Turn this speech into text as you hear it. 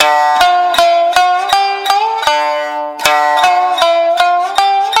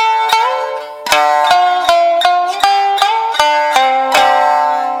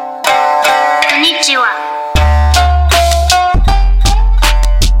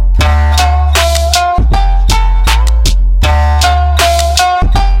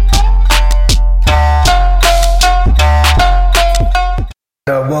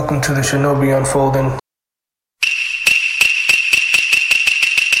Shinobi Unfolding.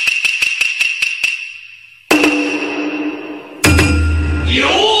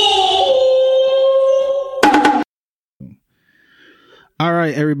 All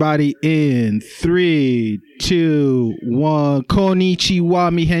right, everybody, in 3, 2, 1.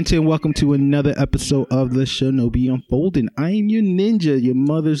 Konnichiwa, mi gente, and welcome to another episode of the Shinobi Unfolding. I am your ninja, your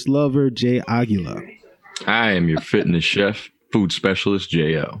mother's lover, Jay Aguilar. I am your fitness chef, food specialist,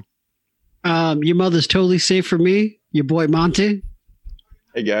 JL. Your mother's totally safe for me, your boy Monty.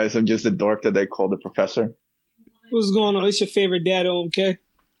 Hey guys, I'm just a dork that they call the professor. What's going on? It's your favorite dad, okay?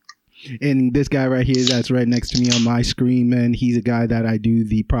 And this guy right here that's right next to me on my screen, man, he's a guy that I do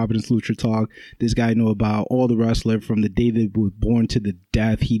the Providence Lucha Talk. This guy know about all the wrestler from the day they were born to the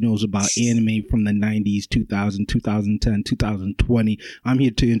death. He knows about anime from the 90s, 2000, 2010, 2020. I'm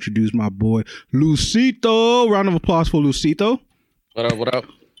here to introduce my boy, Lucito. Round of applause for Lucito. What up, what up?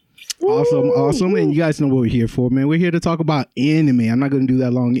 Awesome. And you guys know what we're here for, man. We're here to talk about anime. I'm not going to do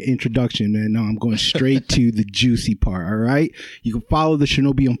that long introduction, man. No, I'm going straight to the juicy part, all right? You can follow the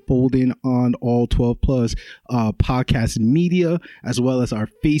Shinobi Unfolding on all 12 plus podcast media, as well as our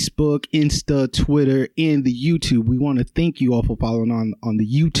Facebook, Insta, Twitter, and the YouTube. We want to thank you all for following on the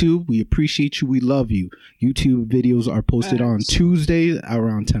YouTube. We appreciate you. We love you. YouTube videos are posted on Tuesdays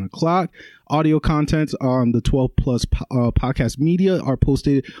around 10 o'clock. Audio contents on the 12 plus podcast media are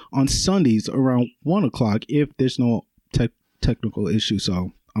posted on Sundays around 1 o'clock if there's no technical issue.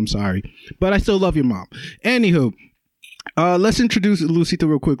 So I'm sorry, but I still love your mom. Anywho, let's introduce Lucito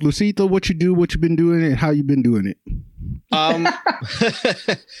real quick. Lucito, what you do, what you've been doing, and how you've been doing it.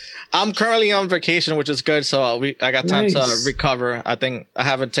 I'm currently on vacation, which is good. So I got time to recover. I think I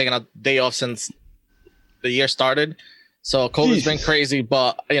haven't taken a day off since the year started. So COVID's been crazy,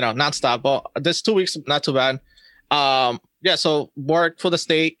 but nonstop. But this 2 weeks, not too bad. So work for the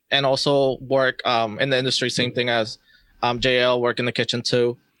state and also work in the industry, same thing as JL, work in the kitchen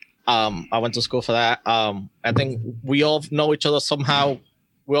too. I went to school for that. I think we all know each other somehow.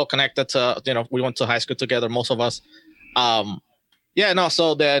 We're all connected to, we went to high school together, most of us. So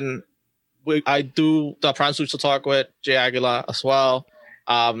then I do the Prime Suits to Talk with Jay Aguilar as well.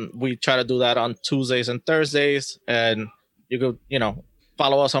 We try to do that on Tuesdays and Thursdays, and you could,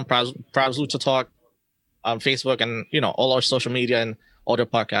 follow us on Prab's Lucha Talk on Facebook and, all our social media and all the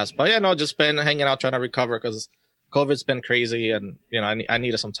podcasts. But just been hanging out, trying to recover because COVID's been crazy and, I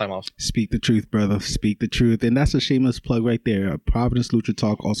needed some time off. Speak the truth, brother. Speak the truth. And that's a shameless plug right there. Providence Lucha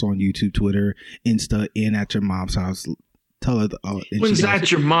Talk, also on YouTube, Twitter, Insta, and at your mom's house. Tell her. When's at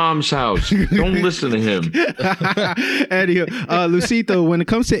your mom's house? Don't listen to him. Anyway, Lucito, when it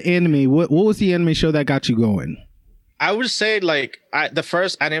comes to anime, what was the anime show that got you going? I would say the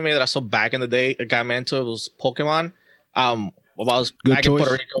first anime that I saw back in the day, I got me into it was Pokemon. While I was Good back choice. in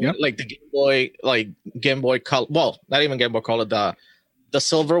Puerto Rico, Yep. like the Game Boy Color. Well, not even Game Boy Color, the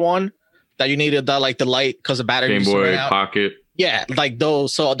silver one that you needed the light because the battery Game used to Boy run out. Pocket. Yeah, like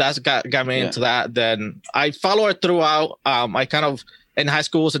those. So that's got me into that. Then I follow it throughout. I kind of in high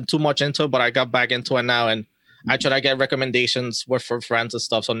school wasn't too much into it, but I got back into it now, and I try to get recommendations for friends and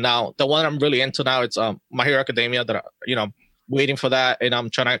stuff. So now the one I'm really into now it's My Hero Academia. That waiting for that, and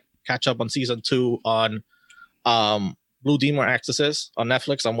I'm trying to catch up on season 2 on Blue Demon Exorcist on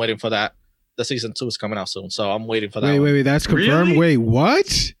Netflix. I'm waiting for that. The season 2 is coming out soon, so I'm waiting for that. Wait, that's confirmed. Really? Wait,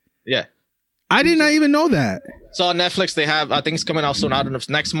 what? Yeah. I did not even know that. So on Netflix, they have, I think it's coming out soon. I don't know if it's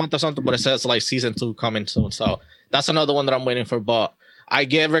next month or something, but it says season 2 coming soon. So that's another one that I'm waiting for. But I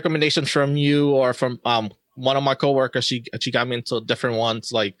get recommendations from you or from one of my coworkers. She got me into different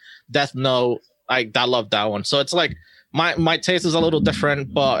ones like Death Note. I love that one. So it's my taste is a little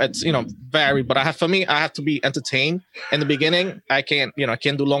different, but it's varied. But I have to be entertained in the beginning. I can't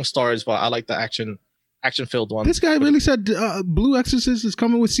do long stories, but I like the action filled ones. This guy really said Blue Exorcist is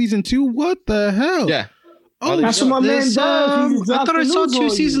coming with season 2. What the hell? Yeah. Oh, That's what my man does. I thought I saw 2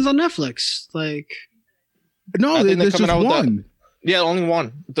 seasons on Netflix. no, there's just one. Only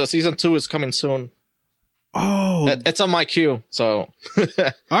one. The season 2 is coming soon. Oh, it's on my queue. So, all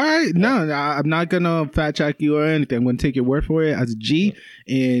right. No, I'm not gonna fact check you or anything. I'm gonna take your word for it as a G.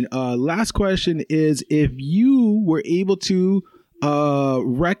 And last question is: if you were able to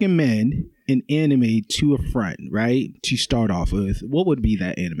recommend an anime to a friend, right, to start off with, what would be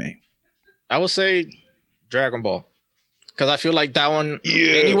that anime? I would say Dragon Ball. Because I feel like that one,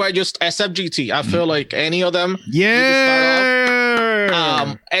 anywhere, just except GT. I feel like any of them, you can start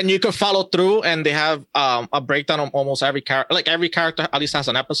off, and you can follow through, and they have a breakdown on almost every character. Like every character at least has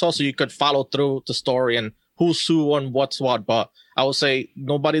an episode, so you could follow through the story and who's who and what's what. But I would say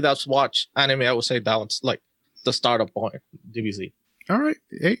nobody that's watched anime, I would say that one's like the startup point, DBZ. All right.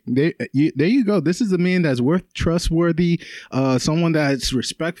 Hey, there you go. This is a man that's trustworthy, someone that's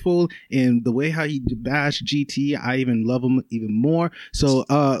respectful, and the way how he bashed GT, I even love him even more. So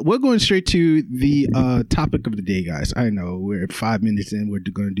we're going straight to the topic of the day, guys. I know we're 5 minutes in. We're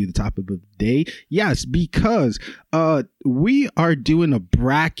going to do the topic of the day. Yes, because we are doing a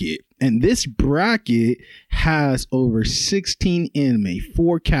bracket. And this bracket has over 16 anime,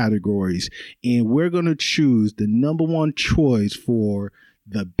 4 categories, and we're going to choose the number one choice for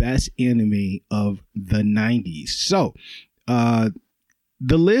the best anime of the 90s. So, the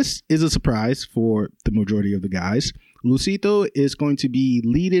list is a surprise for the majority of the guys. Lucito is going to be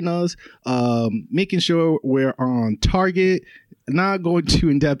leading us, making sure we're on target, not going too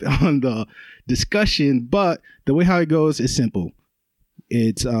in depth on the discussion, but the way how it goes is simple.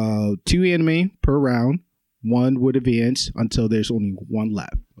 It's 2 anime per round. 1 would advance until there's only 1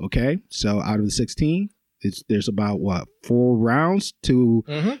 left. Okay, so out of the 16, there's about 4 rounds to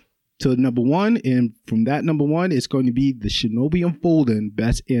number 1, and from that number 1, it's going to be the Shinobi Unfolding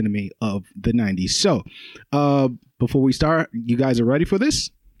best anime of the 90s. So, before we start, you guys are ready for this?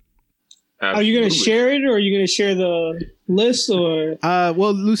 Absolutely. Are you going to share it, or are you going to share the list, or?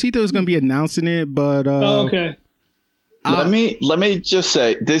 Well, Lucito is going to be announcing it, but okay. Let me just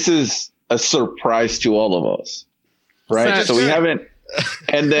say, this is a surprise to all of us, right? So we haven't.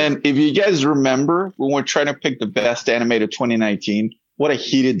 And then, if you guys remember, when we're trying to pick the best anime of 2019, what a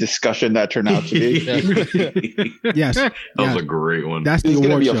heated discussion that turned out to be. Yes, that was a great one. That's going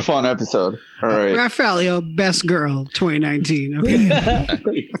to be a fun episode. All right, Raphael, best girl 2019.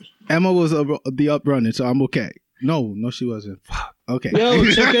 Okay, Emma was the uprunner, so I'm okay. No, she wasn't. Fuck. Okay. Yo,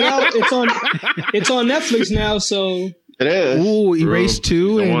 check it out. It's on Netflix now, so. It is. Ooh, Erase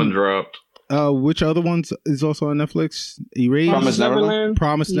 2. The one dropped. Which other ones is also on Netflix? Erase. Promise Neverland.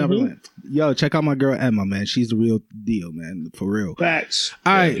 Promise Neverland. Yo, check out my girl Emma, man. She's the real deal, man. For real. Facts.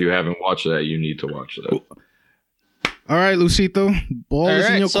 All right. If you haven't watched that, you need to watch that. All right, Lucito. Ball is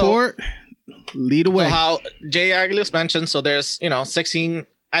in your court. Lead away. So how Jay Aguilas mentioned, so there's 16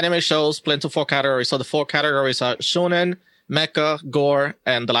 anime shows split into 4 categories. So the 4 categories are shonen, mecha, gore,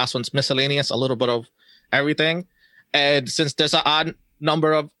 and the last one's miscellaneous, a little bit of everything. And since there's an odd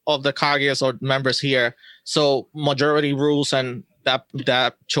number of the Kages or members here, so majority rules and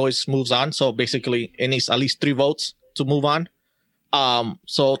that choice moves on. So basically, it needs at least 3 votes to move on.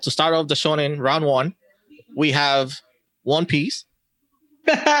 So to start off the shonen round 1, we have One Piece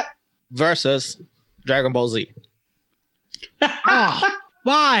versus Dragon Ball Z. Oh,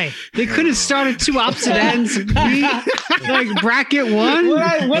 why? They could have started 2 opposite ends. Like bracket 1.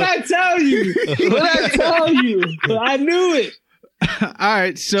 What I tell you? I knew it. All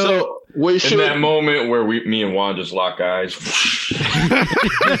right, so we should. In that moment where me and Juan just lock eyes.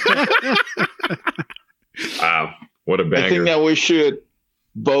 Wow, what a banger! I think that we should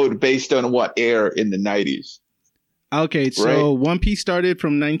vote based on what aired in the 90s. Okay, so One Piece started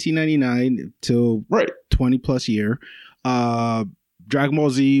from 1999 till 20 plus year. Dragon Ball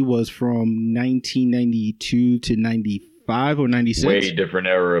Z was from 1992 to 95 or 96. Way different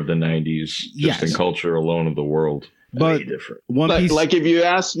era of the 90s, just in culture alone of the world. But way different. One Piece, like if you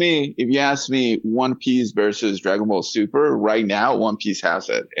ask me One Piece versus Dragon Ball Super, right now One Piece has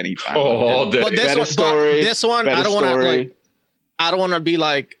it anytime. But this one, I don't want to be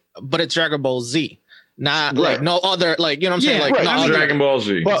like, but it's Dragon Ball Z. Not like no other, like, you know what I'm saying? Like no Dragon Ball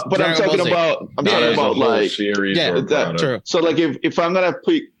Z. But I'm talking about like series. True. So like if I'm gonna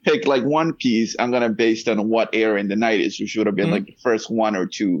pick like One Piece, I'm gonna base it on what era in the 90s, which would have been like the first 1 or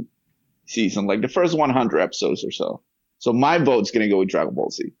 2 seasons, like the first 100 episodes or so. So my vote's gonna go with Dragon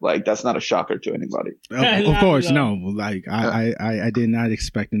Ball Z. Like that's not a shocker to anybody. Of course, no. Like I did not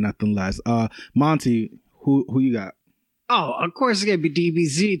expect nothing less. Monty, who you got? Oh, of course it's gonna be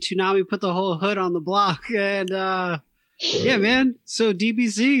DBZ. Toonami put the whole hood on the block, and yeah, man. So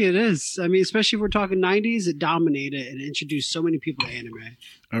DBZ, it is. I mean, especially if we're talking 90s, it dominated and introduced so many people to anime.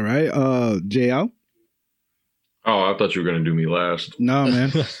 All right, JL. Oh, I thought you were gonna do me last. No,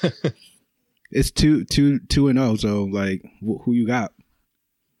 man. It's 2-0. So like, who you got?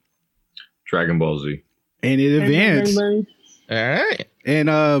 Dragon Ball Z. And it advanced. All right. And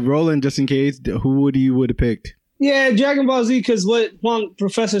Roland, just in case, who you would have picked? Yeah, Dragon Ball Z, because what one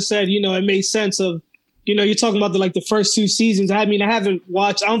professor said, it made sense of, you're talking about the first 2 seasons. I mean, I've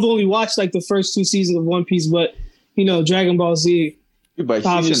only watched like the first 2 seasons of One Piece, but Dragon Ball Z. By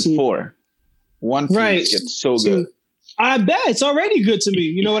season 4, One Piece gets so good. I bet it's already good to me.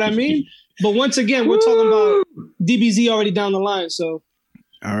 You know what I mean? But once again, we're talking about DBZ already down the line. So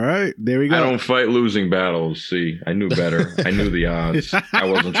All right, there we go. I don't fight losing battles. See, I knew better. I knew the odds. I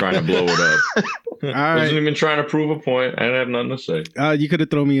wasn't trying to blow it up. All I right. wasn't even trying to prove a point. I didn't have nothing to say. You could have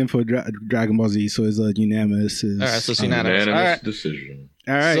thrown me in for Dragon Ball Z, so it's unanimous. All right, so it's unanimous. Unanimous All right. decision.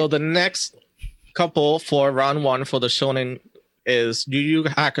 All right. So the next couple for round one for the shonen is Yu Yu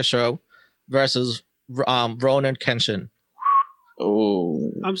Hakusho versus Ronin Kenshin.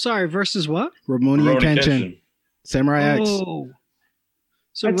 Oh, I'm sorry. Versus what? Rurouni Rurouni Kenshin. Samurai X. Oh,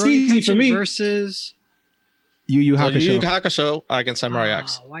 so That's Rurouni easy for Kenshin me. versus. Yu Yu So Yu Yu Hakusho. Hakusho against Samurai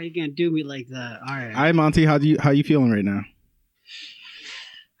X. Oh, why are you gonna do me like that? All right. Hi, Monty. How you feeling right now?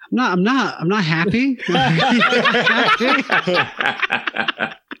 I'm not happy.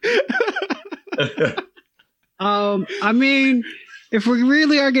 I mean, if we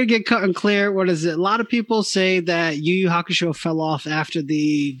really are going to get cut and clear, what is it? A lot of people say that Yu Yu Hakusho fell off after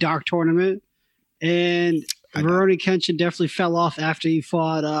the Dark Tournament, and Rurouni Kenshin definitely fell off after he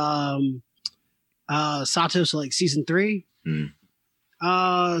fought Sato, so like season 3.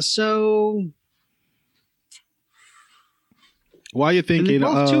 So While you're and they're thinking,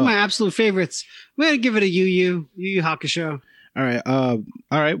 both two of my absolute favorites. We're gonna give it a Yu Yu Hakusho. all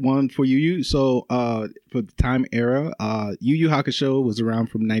right, one for Yu Yu. So, for the time era, Yu Yu Hakusho was around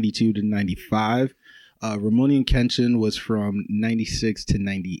from 92 to 95. Rurouni Kenshin was from 96 to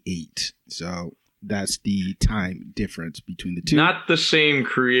 98. So that's the time difference between the two. Not the same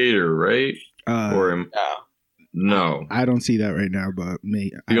creator, right? No. I don't see that right now, but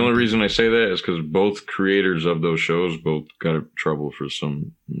The only reason I say that is because both creators of those shows both got in trouble for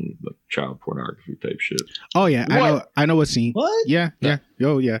some child pornography type shit. Oh yeah, I know what scene. What? Yeah.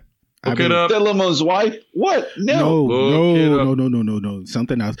 Oh yeah. Look it up. Delamo's wife? What? No. No.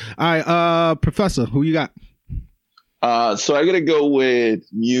 Something else. All right, Professor, who you got? So I gotta go with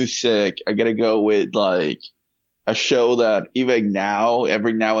music. I gotta go with like a show that even now,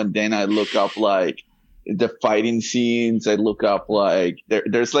 every now and then I look up like the fighting scenes. I look up like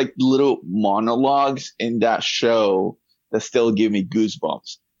there's like little monologues in that show that still give me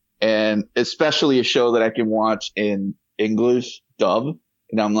goosebumps. And especially a show that I can watch in English dub.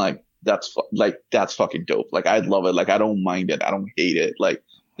 And I'm like, that's fucking dope. Like I love it. Like I don't mind it. I don't hate it. Like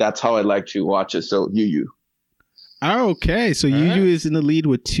that's how I like to watch it. So Yu. Okay, so Yu Yu is in the lead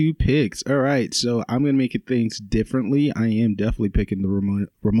with 2 picks. All right, so I'm gonna make it things differently. I am definitely picking the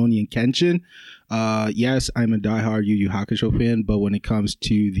Rurouni Kenshin. Yes, I'm a diehard Yu Yu Hakusho fan, but when it comes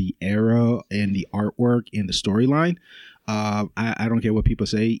to the era and the artwork and the storyline, I don't care what people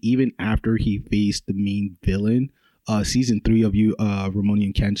say. Even after he faced the main villain, season 3 of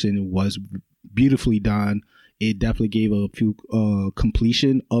Rurouni Kenshin was beautifully done. It definitely gave a few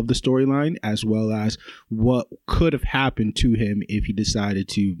completion of the storyline, as well as what could have happened to him if he decided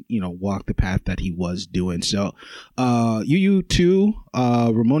to, walk the path that he was doing. So, Yu Yu 2,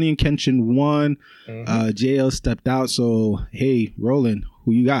 Rurouni Kenshin 1, JL stepped out. So, hey, Roland,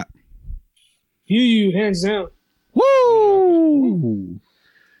 who you got? Yu, hands down. Woo!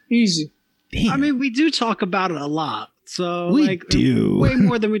 Easy. Damn. I mean, we do talk about it a lot. So We do. way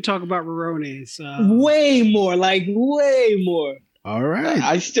more than we talk about Rurouni. So Way more. All right.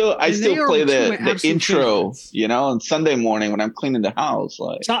 I still And they are play two of my the absolute intro, favorites. on Sunday morning when I'm cleaning the house.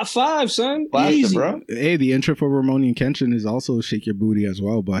 Like Top 5, son. classic, Easy. bro. Hey, the intro for Rurouni Kenshin is also Shake Your Booty as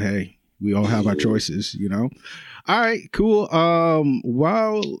well, but hey, we all have our choices, All right, cool.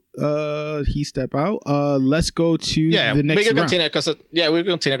 While he step out, let's go to the next we can round. continue because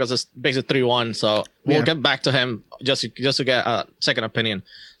it's basically 3-1. So we'll get back to him just to get a second opinion.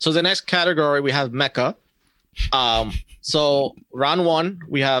 So the next category we have Mecha. So round 1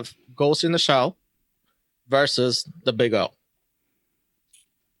 we have Ghost in the Shell versus the Big O.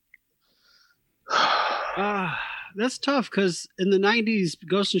 that's tough because in the 90s,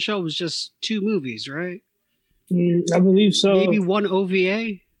 Ghost in the Shell was just 2 movies, right? I believe so. Maybe 1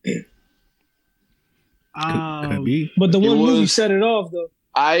 OVA. Could be. But the It one movie was- set it off, though.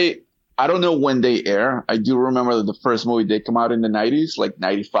 I don't know when they air. I do remember that the first movie did come out in the 90s, like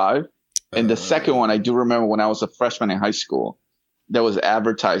 95. And the second one, I do remember when I was a freshman in high school, there was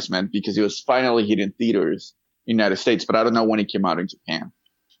advertisement because it was finally hitting theaters in the United States, but I don't know when it came out in Japan.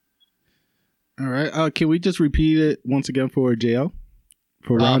 All right. Can we just repeat it once again for JL?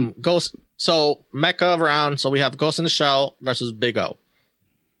 For round. Ghost. So Mecha round. So we have Ghost in the Shell versus Big O.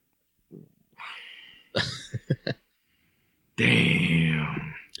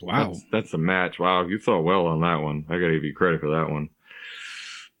 Damn. Wow. That's a match. Wow, you thought well on that one. I gotta give you credit for that one.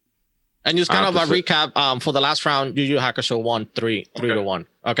 And just kind of a Opposite. recap. For the last round, Yu Yu Hakusho won 3-1.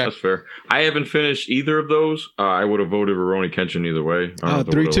 Okay. That's fair. I haven't finished either of those. I would have voted Rurouni Kenshin either way. I don't know if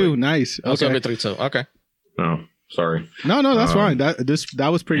I 3-2. would've, Nice. Also Okay. 3-2. Okay. No. Sorry. No, that's fine. That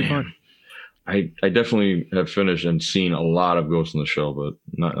was pretty fun. I definitely have finished and seen a lot of Ghost in the Shell, but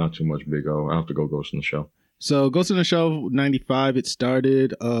not too much Big O. I have to go Ghost in the Shell. So Ghost in the Shell 95, it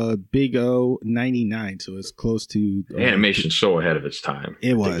started. Big O 99, so it's close to animation so ahead of its time.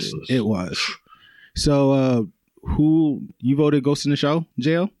 It was. So who you voted Ghost in the Shell,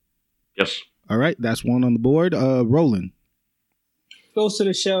 JL? Yes. All right, that's one on the board. Roland. Ghost in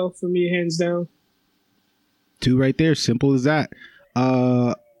the Shell for me, hands down. 2 right there, simple as that.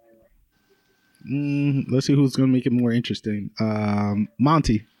 Let's see who's gonna make it more interesting.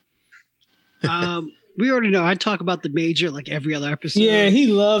 Monty. We already know. I talk about the Major like every other episode. Yeah, he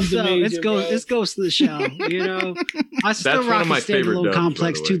loves the Major. It's Ghost in the Shell. You know, I still rock the standalone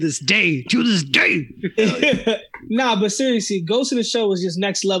complex dubs, to this day. To this day. Nah, but seriously, Ghost in the Shell was just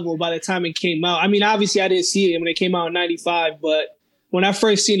next level by the time it came out. I mean, obviously, I didn't see it when it came out in '95, but when I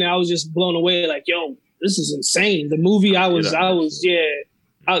first seen it, I was just blown away. Like, yo, this is insane. The movie,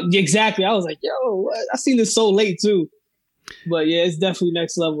 exactly. I was like, yo, what? I seen this so late too. But yeah, it's definitely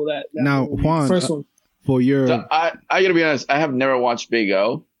next level. That now, movie. Juan, first one. For your, so I gotta be honest. I have never watched Big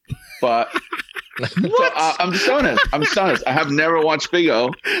O, but I'm just honest. I have never watched Big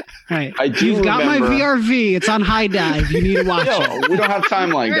O. Right. You've got my VRV. It's on high dive. You need to watch it. We don't have time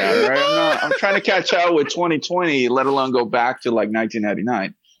like that, right? I'm trying to catch up with 2020, let alone go back to like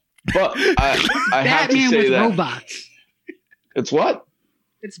 1999. But I have to say Batman with that robots. It's what?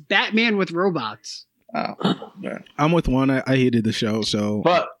 It's Batman with robots. Oh, man. I'm with Juan. I hated the show, so.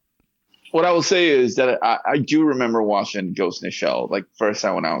 But what I will say is that I do remember watching Ghost in the Shell, like first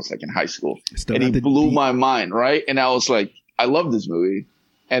time when I was like in high school. And it blew my mind, right? And I was like, I love this movie.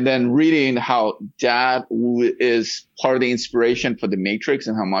 And then reading how Dad is part of the inspiration for The Matrix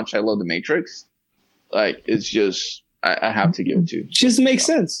and how much I love The Matrix, like it's just, I have to give it to you. Just makes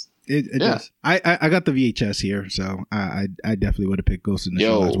sense. It does. I got the VHS here, so I definitely would have picked Ghost in the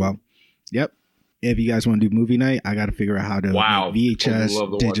Shell as well. Yep. If you guys want to do movie night, I got to figure out how to make VHS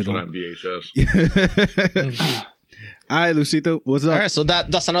love digital. Watch VHS. All right, Lucito, what's up? All right, so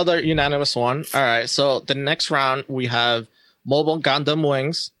that's another unanimous one. All right, so the next round we have Mobile Gundam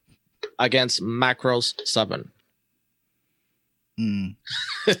Wings against Macross 7. Joe's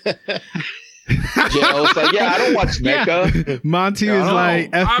like, I don't watch Mecha. Yeah. Monty is like,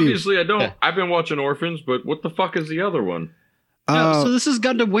 F obviously I don't. I've been watching Orphans, but what the fuck is the other one? No, so this is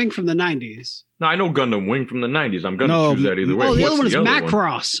Gundam Wing from the 90s. No, I know Gundam Wing from the 90s. I'm going to choose that either way. Oh, the other one is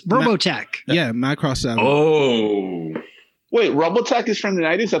Macross, Robotech. Yeah, Macross 7. Oh. Wait, Robotech is from the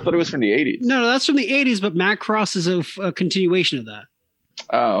 90s? I thought it was from the 80s. No, that's from the 80s, but Macross is a continuation of that.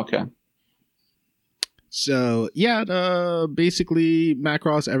 Oh, okay. So, basically,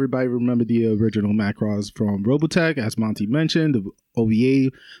 Macross, everybody remember the original Macross from Robotech, as Monty mentioned, the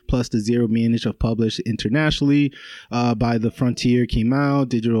OVA plus the Zero manage of published internationally by the Frontier came out,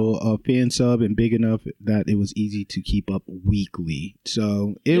 digital fan sub, and big enough that it was easy to keep up weekly.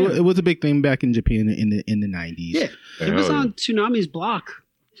 So, it was a big thing back in Japan in the 90s. Yeah, it was on Toonami's block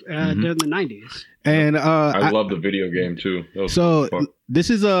during the 90s. And I love the video game, too. So, this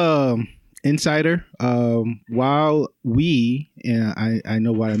is Insider, while I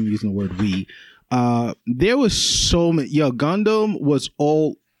know why I'm using the word we, there was so many, Gundam was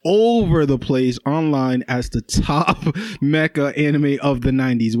all over the place online as the top mecha anime of the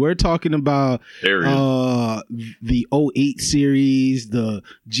 90s. We're talking about the 08 series, the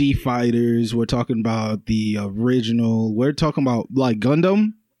G Fighters, we're talking about the original, we're talking about like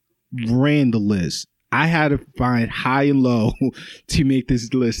Gundam ran the list. I had to find high and low to make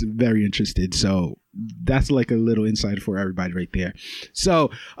this list very interested. So that's like a little insight for everybody right there.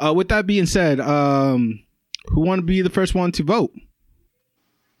 So with that being said, who want to be the first one to vote?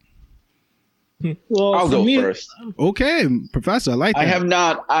 Well, I'll go first. Okay, Professor, I like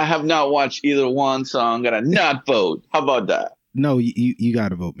that. I have not watched either one, so I'm gonna not vote. How about that? No, you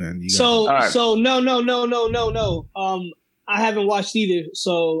gotta vote, man. So no. I haven't watched either,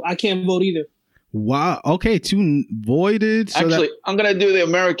 so I can't vote either. Wow. Okay, 2 voided. So actually, I'm gonna do the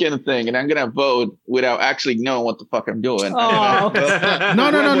American thing, and I'm gonna vote without actually knowing what the fuck I'm doing. No. Hold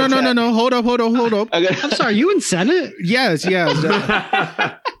up. I'm sorry, you in Senate? Yes.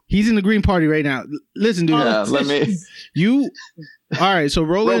 He's in the Green Party right now. Listen, dude. Yeah, let me. You. All right. So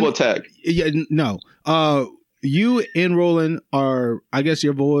Roland. Robotech. Yeah. No. You and Roland are. I guess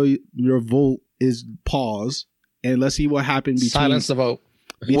your vote is pause, and let's see what happened between. Silence the vote.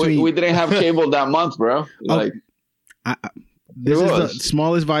 We didn't have cable that month, bro. Like, this is the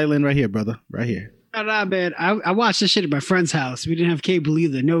smallest violin right here, brother. Right here. Nah, man. I watched this shit at my friend's house. We didn't have cable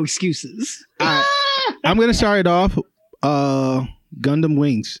either. No excuses. I'm gonna start it off. Gundam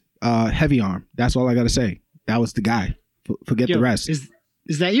Wings, heavy arm. That's all I gotta say. that was the guy. Forget Yo, the rest.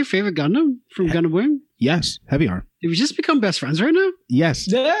 Is that your favorite Gundam from Gundam Wing? Yes, Heavy Arm. Did we just become best friends right now? Yes,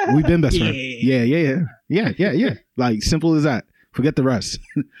 Yeah. we've been best friends. Yeah. Like simple as that. Forget the rest.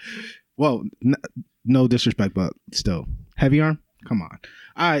 Well, no disrespect, but still, Heavy Arm. Come on.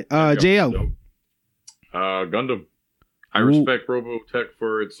 All right, JL. Gundam. I respect Robotech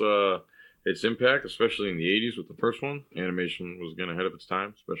for its impact, especially in the 80s with the first one. Animation was getting ahead of its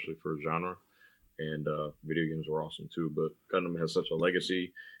time, especially for a genre. And video games were awesome too. But Gundam has such a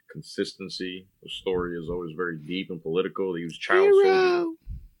legacy, consistency. The story is always very deep and political. They use child soldiers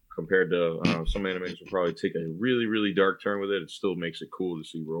compared to some animes will probably take a really, really dark turn with it. It still makes it cool to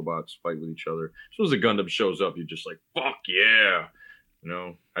see robots fight with each other. As soon as a Gundam shows up, you're just like, fuck yeah. You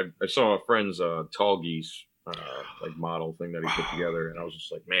know, I saw a friend's Tall Geese like model thing that he put together, and I was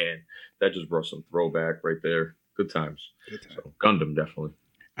just like, man, that just brought some throwback right there. Good times. So, Gundam, definitely.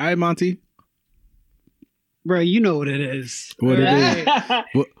 All right, Monty. Bro, you know what it is. What it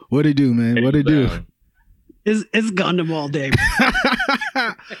is? What it do, man? What it do? It's Gundam all day.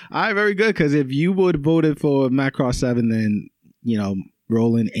 All right, very good. Because if you would have voted for Macross 7, then, you know,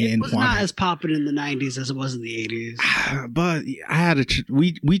 Roland and it was Juan. not as popular in the 90s as it was in the 80s. But I had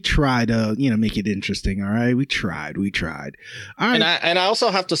we tried to, you know, make it interesting. All right, we tried. All right, and I also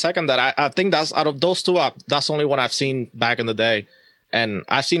have to second that. I think that's out of those two, that's the only one I've seen back in the day, and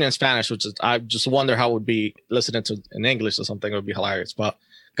I've seen it in Spanish, which is I just wonder how it would be listening to in English or something. It would be hilarious. But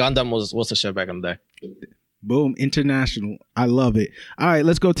Gundam was the shit back in the day. Boom, international. I love it. All right,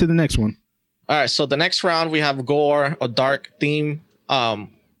 let's go to the next one. All right, so the next round we have gore or dark theme. The anime.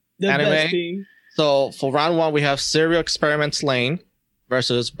 best thing. So for round one, we have Serial Experiments Lane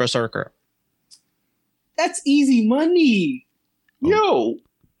versus Berserker. That's easy money. Yo,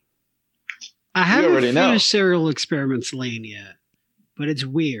 I haven't already know. finished Serial Experiments Lane yet, but it's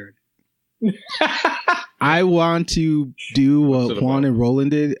weird. I want to do What's what it Juan about? and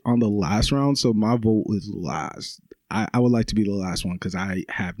Roland did on the last round, so my vote is last. I would like to be the last one because I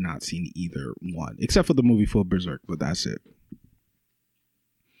have not seen either one, except for the movie for Berserk, but that's it.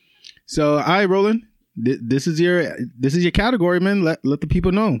 So, all right, Roland, this is your category, man. Let the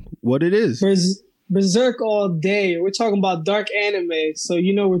people know what it is. Berserk all day. We're talking about dark anime, so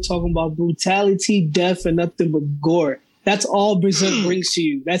you know we're talking about brutality, death, and nothing but gore. That's all Berserk brings to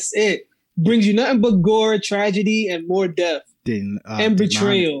you. That's it. Brings you nothing but gore, tragedy, and more death and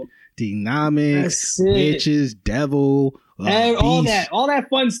betrayal. Dynamics, witches, devil, all that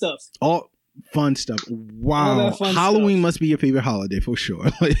fun stuff. All fun stuff. Wow, fun Halloween stuff. must be your favorite holiday for sure.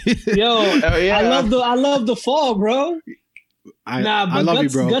 Yo, yeah. I love the fall, bro. I but love Guts,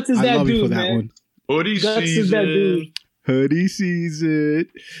 you, bro. Guts is I that love you dude, for that man. one. Hoodie Guts is that dude. season. Hoodie season.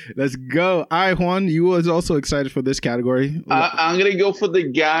 Let's go. All right, Juan, you was also excited for this category. I'm gonna go for the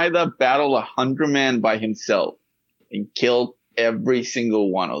guy that battled 100 men by himself and killed every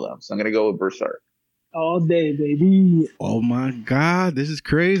single one of them. So I'm gonna go with Berserk. All day, baby. Oh my God, this is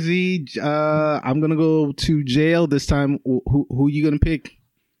crazy. I'm gonna go to jail this time. Who you gonna pick?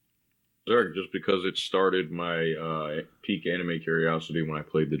 Berserk, just because it started my peak anime curiosity when I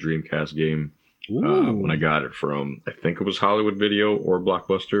played the Dreamcast game. When I got it from, I think it was Hollywood Video or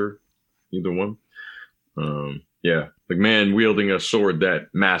Blockbuster, either one. Yeah, like man wielding a sword that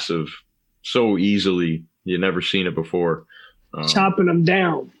massive so easily, you never seen it before. Chopping them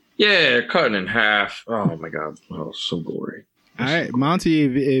down. Yeah, cutting in half. Oh my God, oh so gory. All right, Monty,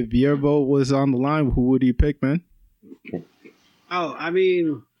 if your vote was on the line, who would you pick, man? Oh, I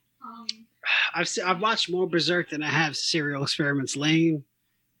mean, I've watched more Berserk than I have Serial Experiments Lane.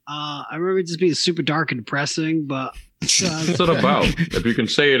 I remember it just being super dark and depressing, but What's it about? If you can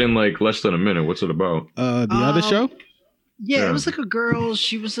say it in like less than a minute, what's it about? The other show? yeah, it was like a girl.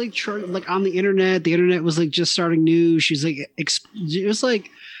 She was like like on the internet. The internet was like just starting new. She's like, it was like,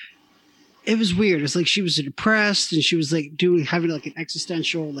 it was weird. It's like she was depressed and she was like having like an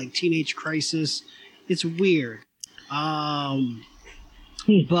existential like teenage crisis. It's weird. But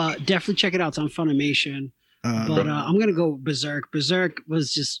definitely check it out. It's on Funimation. But I'm gonna go Berserk. Berserk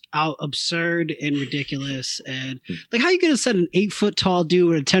was just absurd and ridiculous, and like how you gonna send an 8-foot tall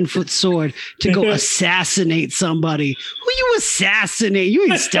dude with a 10-foot sword to go assassinate somebody? Who you assassinate? You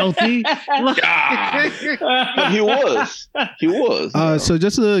ain't stealthy. But he was. So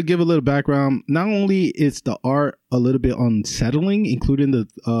just to give a little background, not only is the art a little bit unsettling, including the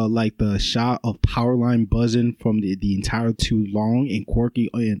like the shot of power line buzzing from the entire too long and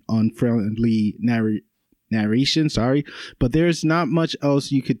quirky and unfriendly narration, but there's not much else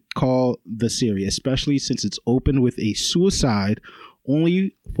you could call the series, especially since it's open with a suicide,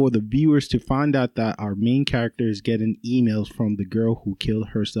 only for the viewers to find out that our main character is getting emails from the girl who killed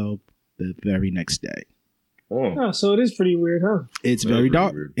herself the very next day. Oh, so it is pretty weird, huh? It's very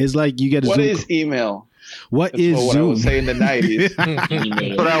dark. Weird. It's like you get a What Zoom. is email? What is what Zoom? I was saying in the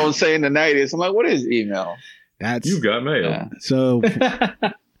 90s. What I was saying in the 90s. I'm like, what is email? You got mail. Yeah. So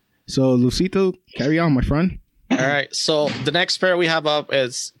Lucito, carry on, my friend. All right. So the next pair we have up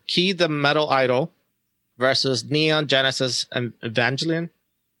is Key the Metal Idol versus Neon Genesis and Evangelion.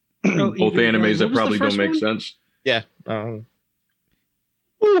 Both animes that probably don't make sense. Yeah.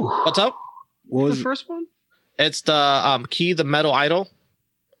 What's up? What was the first one? It's the Key the Metal Idol.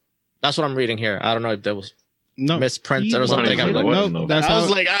 That's what I'm reading here. I don't know if that was misprinted or something. No, that's I was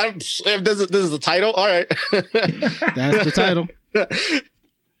like, if this is the title, all right. That's the title.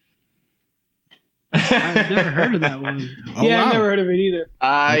 I've never heard of that one. I've never heard of it either.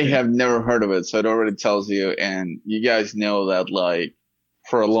 I have never heard of it, so it already tells you. And you guys know that, like,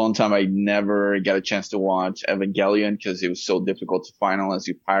 for a long time, I never got a chance to watch Evangelion because it was so difficult to find unless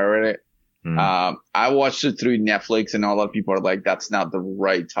you pirate it. I watched it through Netflix, and a lot of people are like, that's not the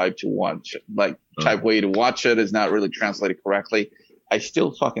right type to watch. Like, type way to watch it is not really translated correctly. I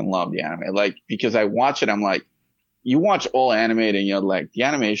still fucking love the anime. Like, because I watch it, I'm like, you watch all animated and you're like, the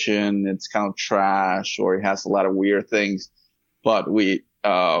animation, it's kind of trash or it has a lot of weird things. But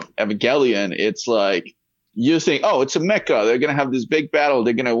Evangelion, it's like, you think, oh, it's a mecha. They're going to have this big battle.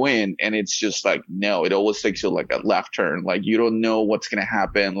 They're going to win. And it's just like, no, it always takes you like a left turn. Like, you don't know what's going to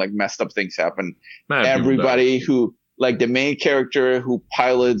happen. Like, messed up things happen. Everybody who, like, the main character who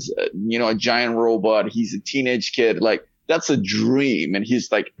pilots, a giant robot, he's a teenage kid. Like, that's a dream. And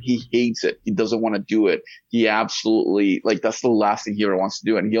he's like, he hates it. He doesn't want to do it. He absolutely, like, that's the last thing he ever wants to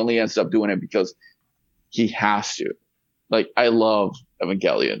do. And he only ends up doing it because he has to. Like, I love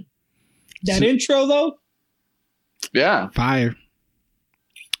Evangelion. That intro, though? Yeah. Fire.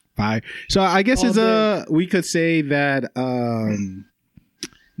 So I guess we could say that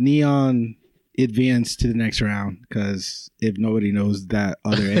Neon advanced to the next round because if nobody knows that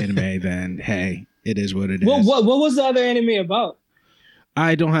other anime, then hey, it is what it is. What was the other anime about?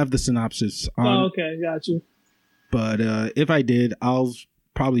 I don't have the synopsis on. Oh, okay, got you. But if I did, I'll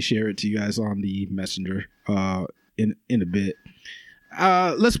probably share it to you guys on the messenger in a bit.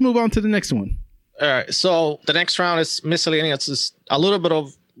 Let's move on to the next one. All right, so the next round is miscellaneous. It's a little bit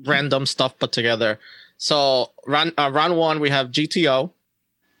of random stuff put together. So round one, we have GTO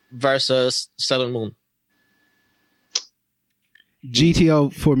versus Sailor Moon.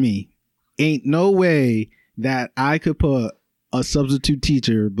 GTO for me. Ain't no way that I could put a substitute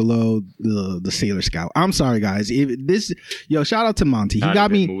teacher below the Sailor Scout. I'm sorry, guys. Shout out to Monty. He got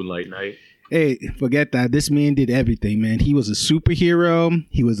me. Moonlight Night. Hey, forget that. This man did everything, man. He was a superhero.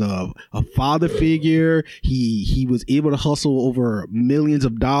 He was a father figure. He was able to hustle over millions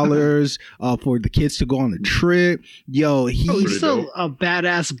of dollars for the kids to go on a trip. Yo, he's still a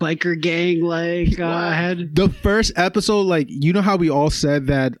badass biker gang. Had the first episode, like, you know how we all said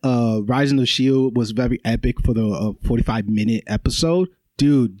that Rising of the Shield was very epic for the 45-minute episode?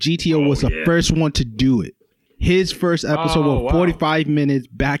 Dude, GTO was the first one to do it. His first episode was 45 minutes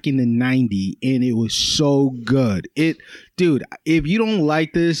back in the 90s, and it was so good. Dude, if you don't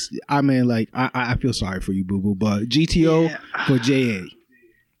like this, I mean, like, I feel sorry for you, boo boo. But GTO for JA.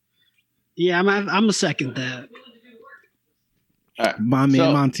 Yeah, I'm a second that. My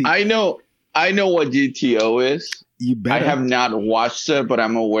man, Monty. I know what GTO is. You better. I have not watched it, but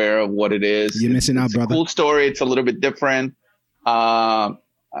I'm aware of what it is. You're missing out, it's brother. A cool story. It's a little bit different. I've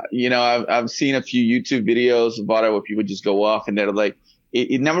seen a few YouTube videos about it where people just go off and they're like,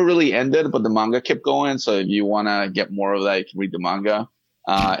 it never really ended, but the manga kept going. So if you want to get more of that, you can read the manga.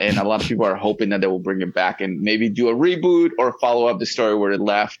 And a lot of people are hoping that they will bring it back and maybe do a reboot or follow up the story where it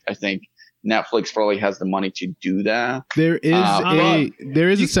left. I think Netflix probably has the money to do that. There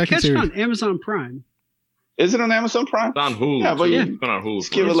is a second series on Amazon Prime. Is it on Amazon Prime? It's on Hulu. Yeah, but it's on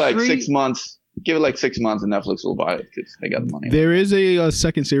Hulu. Give it like 6 months. Give it like 6 months and Netflix will buy it because they got the money. There is a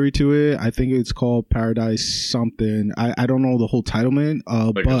second series to it. I think it's called Paradise something. I don't know the whole title, man.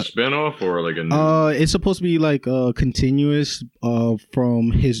 Like but, a spinoff or like a it's supposed to be like continuous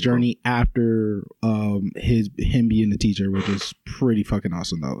from his journey after him being the teacher, which is pretty fucking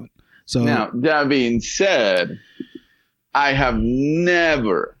awesome though. So now that being said, I have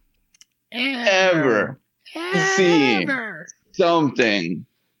never ever seen something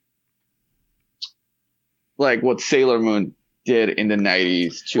like what Sailor Moon did in the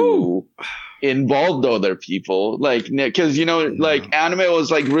 90s to involve other people. Like, because, like anime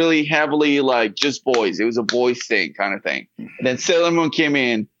was like really heavily like just boys. It was a boys thing kind of thing. And then Sailor Moon came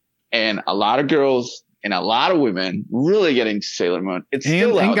in and a lot of girls and a lot of women really getting into Sailor Moon. It's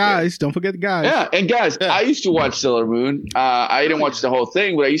still out and guys, don't forget the guys. Yeah, and guys, I used to watch Sailor Moon. I didn't watch the whole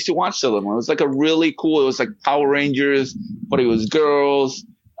thing, but I used to watch Sailor Moon. It was like a really cool. It was like Power Rangers, but it was girls.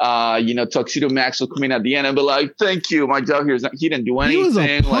 Tuxedo Max would come in at the end and be like, "Thank you, my job here is not." He didn't do anything. He was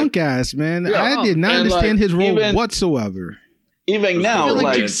a punk ass man. Yeah, I did not understand his role whatsoever. Even now, I feel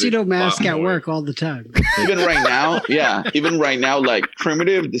like tuxedo mask at work all the time. Even right now, like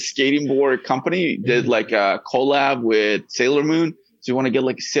Primitive, the skating board company, did like a collab with Sailor Moon. So you want to get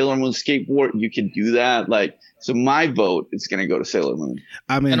like a Sailor Moon skateboard, you can do that. Like, so my vote is gonna go to Sailor Moon.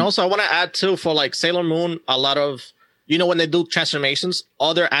 And also I want to add too, for like Sailor Moon, a lot of when they do transformations,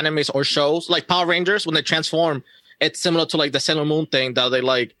 other animes or shows like Power Rangers, when they transform, it's similar to like the Sailor Moon thing that they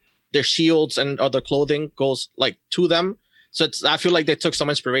like their shields and other clothing goes like to them. So I feel like they took some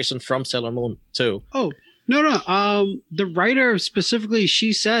inspiration from Sailor Moon too. Oh, no. The writer specifically,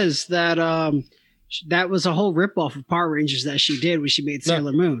 she says that that was a whole ripoff of Power Rangers that she did when she made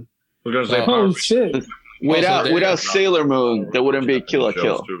Sailor Moon. I was gonna say Oh shit! Without Sailor Moon, there wouldn't be Kill la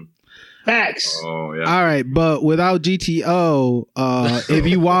Kill. Facts. Oh yeah. All right, but without GTO, if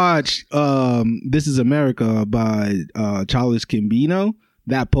you watch This Is America by Childish Gambino,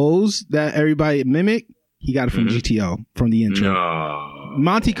 that pose that everybody mimic, he got it from GTO from the intro. No.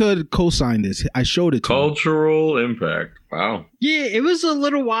 Monty could co-sign this. I showed it to him. Cultural impact. Wow. Yeah, it was a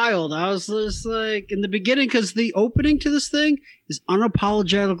little wild. I was just like in the beginning because the opening to this thing is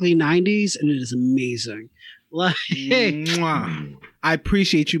unapologetically 90s and it is amazing. Like, Mwah. I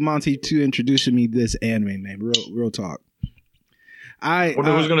appreciate you, Monty, to introducing me to this anime, man. Real talk. What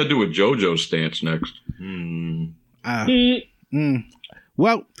I was gonna do with JoJo's stance next?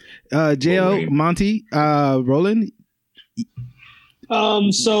 Well, Jo, Monty, Roland.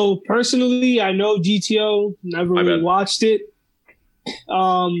 So personally, I know GTO. Never really watched it.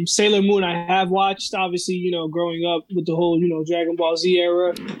 Sailor Moon, I have watched. Obviously, growing up with the whole, Dragon Ball Z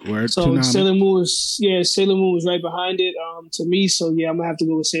era. So Sailor Moon was right behind it. To me, so yeah, I'm gonna have to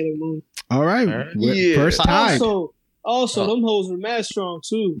go with Sailor Moon. All right. Yeah. First time. Also, them hoes were mad strong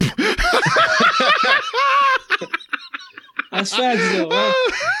too. That's facts though.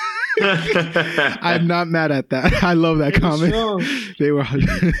 I'm not mad at that. I love that comment. They were.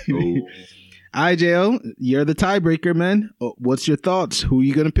 All right, JL, you're the tiebreaker, man. What's your thoughts? Who are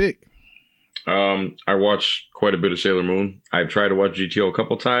you gonna pick? I watched quite a bit of Sailor Moon. I've tried to watch GTO a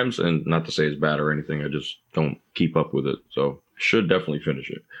couple times, and not to say it's bad or anything, I just don't keep up with it. So I should definitely finish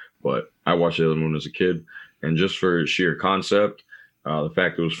it. But I watched Sailor Moon as a kid, and just for sheer concept, the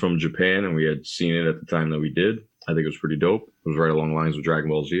fact it was from Japan and we had seen it at the time that we did, I think it was pretty dope. It was right along the lines of Dragon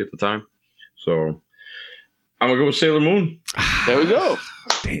Ball Z at the time. So I'm gonna go with Sailor Moon. There we go.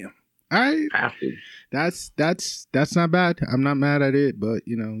 Damn. All right. Have to. That's not bad. I'm not mad at it, but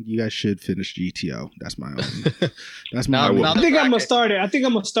you guys should finish GTO. That's my own. That's my. I think I'm gonna start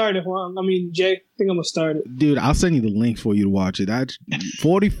it. Juan. I mean, Jay. I think I'm gonna start it. Dude, I'll send you the link for you to watch it. That's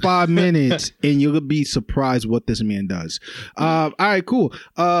 45 minutes, and you'll be surprised what this man does. All right, cool.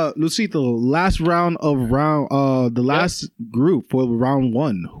 Lucito, last the last group for round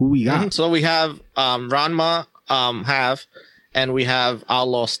one. Who we got? So we have Ranma, and we have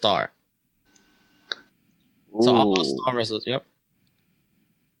Outlaw Star. So Outlaw Star versus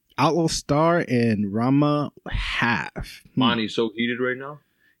Outlaw Star and Rama half. Monty's so heated right now.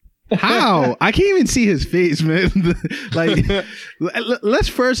 How? I can't even see his face, man. Like, let's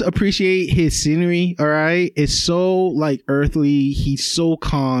first appreciate his scenery. All right, it's so like earthly. He's so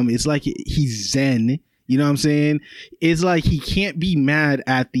calm. It's like he's zen. You know what I'm saying? It's like he can't be mad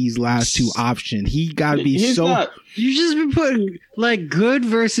at these last two options. He got to be You just been putting like good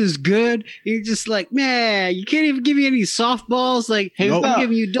versus good. You're just like, man, you can't even give me any softballs. Like, I'm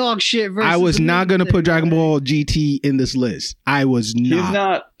giving you dog shit. Versus I was not going to put Dragon Ball GT in this list. I was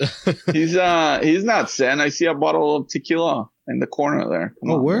not. He's not Zen. I see a bottle of tequila in the corner there.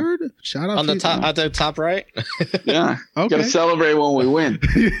 Come on, word? Shout out on the top, at the top right. Yeah. Okay. Gotta celebrate when we win.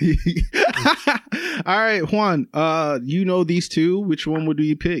 All right, Juan. These two. Which one would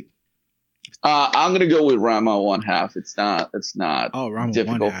you pick? I'm gonna go with Rama 1/2. It's not Rama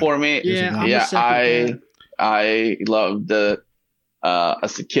difficult 1/2 for me. Yeah. I loved the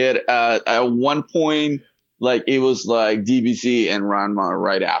as a kid. At one point, like it was like DBZ and Ranma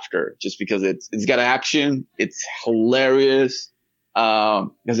right after, just because it's got action, it's hilarious,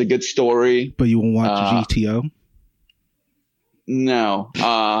 has a good story. But you won't watch GTO? No,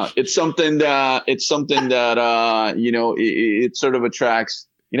 it's something that it sort of attracts.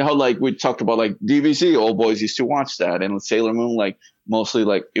 You know how like we talked about like DBZ, old boys used to watch that, and with Sailor Moon, it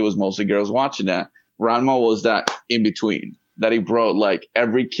was mostly girls watching that. Ranma was that in between. that he brought like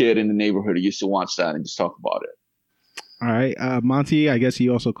every kid in the neighborhood used to watch that and just talk about it. All right, Monty. I guess he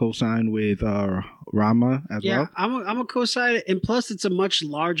also co-signed with Rama as well. Yeah, I'm a co-signer, and plus it's a much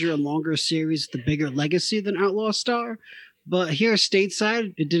larger and longer series, with a bigger legacy than Outlaw Star. But here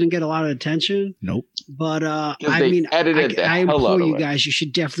stateside, it didn't get a lot of attention. Nope. But I I implore you guys, you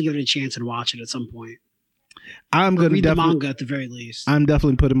should definitely give it a chance and watch it at some point. I'm gonna read the manga at the very least. I'm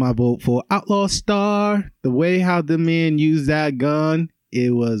definitely putting my vote for Outlaw Star. The way how the man used that gun,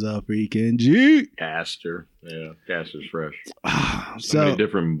 it was a freaking G. Caster. Yeah, Caster's fresh. So many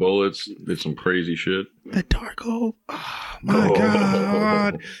different bullets, did some crazy shit. The Darko. Oh my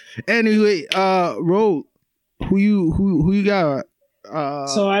god. Anyway, Ro, who you got?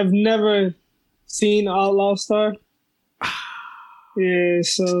 So I've never seen Outlaw Star. Yeah,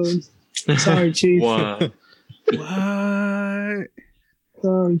 so sorry, Chief. What?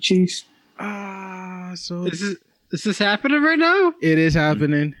 Sorry, Chief. So is this happening right now? It is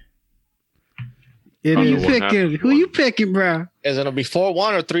happening. Who you picking? Who you picking, bro? Is it gonna be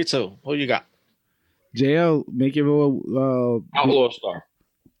 4-1 or 3-2? Who you got? JL, make your vote. Outlaw Star.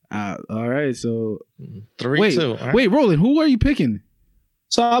 All right, so 3-2. Right. Wait, Roland, who are you picking?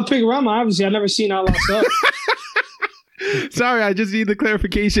 So I'll pick Rama. Obviously, I've never seen Outlaw Star. Sorry, I just need the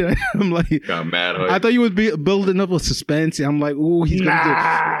clarification. I'm like, got mad hype. I thought you would be building up a suspense. I'm like, ooh, he's gonna do.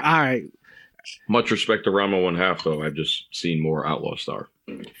 All right. Much respect to Rama 1/2, though. I've just seen more Outlaw Star.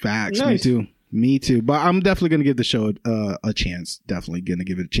 Facts. Nice. Me too. But I'm definitely gonna give the show a chance. Definitely gonna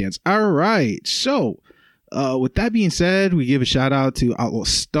give it a chance. All right. So, with that being said, we give a shout out to Outlaw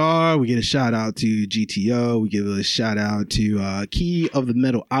Star. We give a shout out to GTO. We give a shout out to Key of the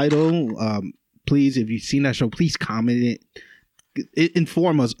Metal Idol. Please, if you've seen that show, please comment it.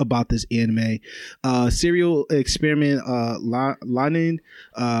 Inform us about this anime. Serial Experiment Lanin.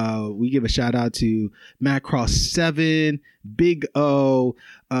 We give a shout out to Macross 7, Big O,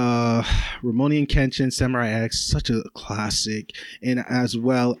 Ramonian Kenshin, Samurai X, such a classic, and as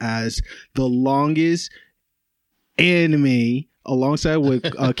well as the longest anime alongside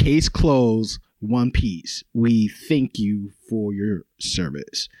with Case Close, One Piece. We thank you for your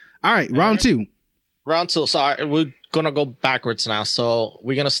service. All right, round two. Round two. Sorry, we're gonna go backwards now. So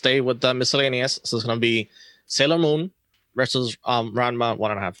we're gonna stay with the miscellaneous. So it's gonna be Sailor Moon versus Ranma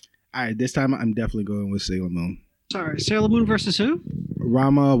 1.5. All right, this time I'm definitely going with Sailor Moon. Sorry, Sailor Moon versus who?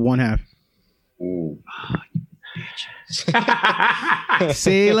 Rama 1/2. Ooh.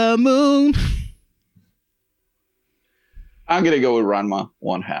 Sailor Moon. I'm gonna go with Ranma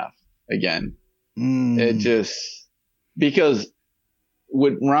 1/2 again. It just because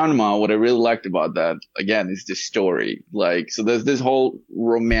with Ranma, what I really liked about that again is the story. Like, so there's this whole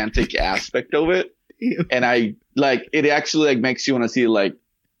romantic aspect of it, and I like it. Actually, like makes you want to see like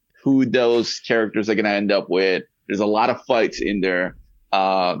who those characters are gonna end up with. There's a lot of fights in there.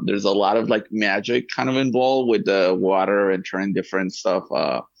 There's a lot of like magic kind of involved with the water and turning different stuff.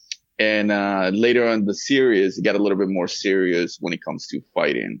 And later on in the series, it got a little bit more serious when it comes to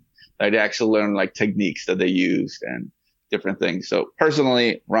fighting. Like, they actually learn like techniques that they used and different things. So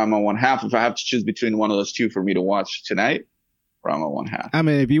personally, Ranma 1/2. If I have to choose between one of those two for me to watch tonight, Ranma 1/2. I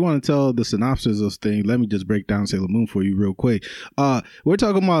mean, if you want to tell the synopsis of thing, let me just break down Sailor Moon for you real quick. We're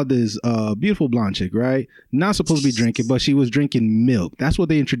talking about this beautiful blonde chick, right? Not supposed to be drinking, but she was drinking milk. That's what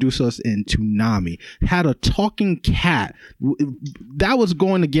they introduced us in Toonami. Had a talking cat. That was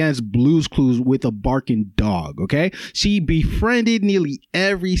going against Blue's Clues with a barking dog, okay? She befriended nearly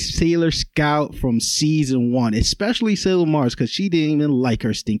every Sailor Scout from season 1, especially Sailor Mars, because she didn't even like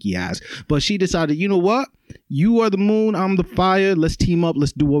her stinky ass. But she decided, you know what? You are the moon, I'm the fire. Let's team up.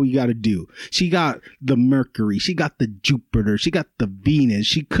 Let's do what we got to do. She got the Mercury. She got the Jupiter. She got the Venus.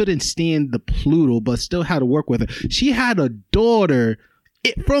 She couldn't stand the Pluto, but still had to work with her. She had a daughter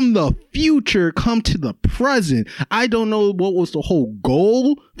from the future come to the present. I don't know what was the whole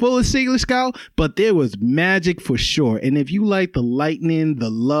goal for the Sailor Scout, but there was magic for sure. And if you like the lightning, the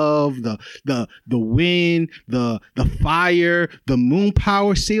love, the wind, the fire, the moon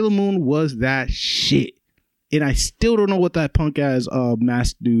power, Sailor Moon was that shit. And I still don't know what that punk ass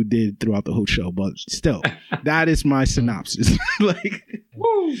mask dude did throughout the whole show, but still, that is my synopsis. Like,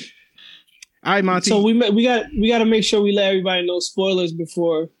 woo. All right, Monty. So we got to make sure we let everybody know spoilers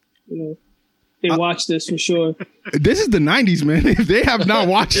before they watch this for sure. This is the 90s, man. If they have not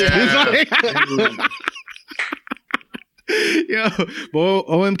watched this, like, yo, boy,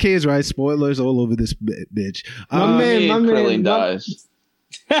 OMK is right. Spoilers all over this bitch. My man dies.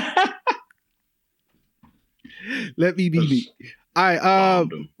 Let me be me. All right,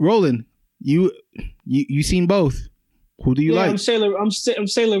 Roland, you seen both. Who do you like? I'm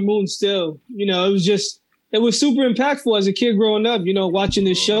Sailor Moon still. It was just it was super impactful as a kid growing up, you know, watching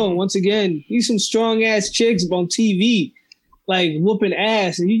this show. And once again, these some strong ass chicks on TV, like whooping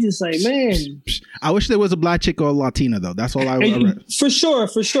ass, and you just like, man. I wish there was a black chick or a Latina though. That's all I read. For sure.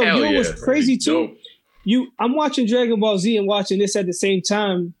 Hell You know what's crazy too? Dope. I'm watching Dragon Ball Z and watching this at the same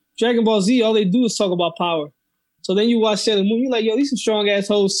time. Dragon Ball Z, all they do is talk about power. So then you watch Sailor Moon, you're like, yo, these some strong ass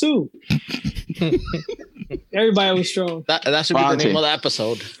hoes too. Everybody was strong. That should be the name of the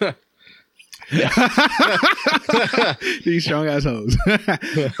episode. These strong ass hoes.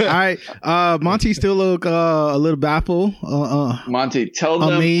 All right. Monty still look a little baffled. Monty, tell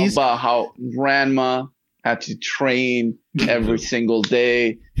them amazed. about how Ranma had to train every single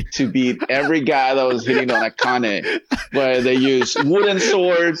day to beat every guy that was hitting on Akane. Whether they use wooden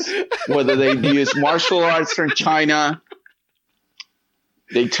swords, whether they use martial arts from China,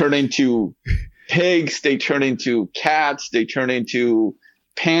 they turn into pigs, they turn into cats, they turn into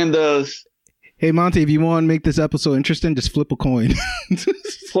pandas. Hey Monty, if you want to make this episode interesting, just flip a coin.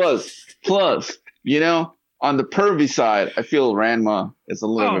 Plus, you know, on the pervy side, I feel Ranma is a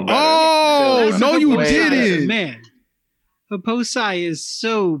little bit better. Oh, no, you didn't. Man, Hipposai is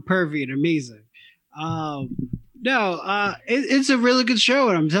so pervy and amazing. It's a really good show,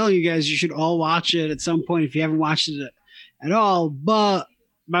 and I'm telling you guys, you should all watch it at some point if you haven't watched it at all. But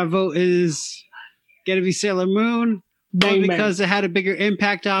my vote is going to be Sailor Moon. Because it had a bigger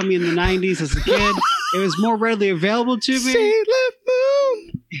impact on me in the 90s as a kid. It was more readily available to me. Sailor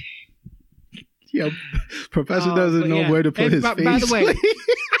Moon. Yeah, Professor doesn't know where to put his face. By the way,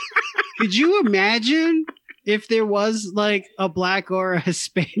 could you imagine if there was like a black or a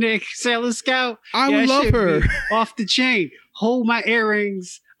Hispanic Sailor Scout? I would love her. Off the chain. Hold my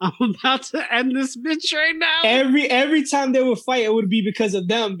earrings. I'm about to end this bitch right now. Every time they would fight, it would be because of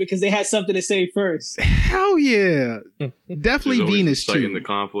them, because they had something to say first. Hell yeah. Definitely Venus too. In the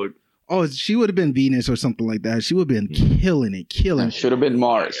conflict. Oh, she would have been Venus or something like that. She would have been killing it. Should have been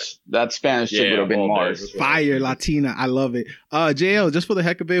Mars. That Spanish chick would have been Mars. Fire, Latina. I love it. JL, just for the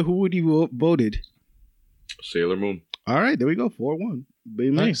heck of it, who would you voted? Sailor Moon. All right, there we go. 4-1.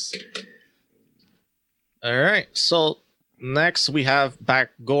 Nice. All right, so next we have back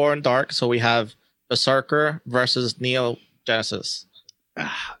Gore and Dark. So we have Berserker versus Neo Genesis.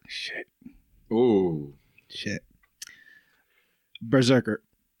 Ah, shit. Ooh. Shit. Berserker.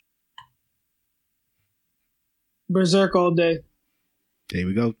 Berserk all day. There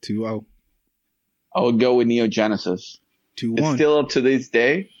we go. 2-0. I would go with Neo Genesis. 2-1. It's still up to this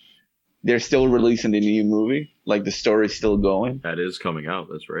day. They're still releasing the new movie. Like the story's still going. That is coming out.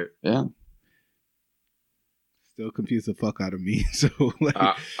 That's right. Yeah. Still confuse the fuck out of me. So like,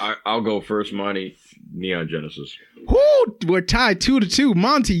 I'll go first, Monty. Neon Genesis. Whoo! We're tied 2-2.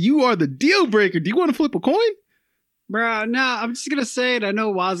 Monty, you are the deal breaker. Do you want to flip a coin? Bro, no, I'm just gonna say it. I know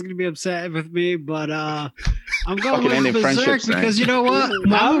Waz gonna be upset with me, but I'm going with Berserk because you know what?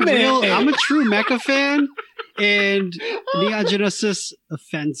 I'm a true mecha fan, and Neon Genesis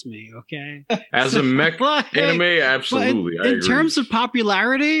offends me. Okay, as a mecha anime, absolutely. In terms of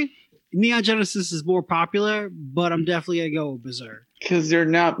popularity, Neon Genesis is more popular, but I'm definitely gonna go with Berserk. Because they're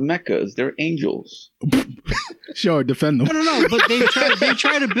not mechas, they're angels. Sure, defend them. No, but they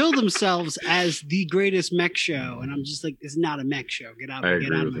try to build themselves as the greatest mech show, and I'm just like, it's not a mech show. Get out of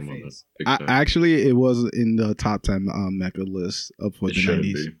my face. Actually, it was in the top 10 mecha list for the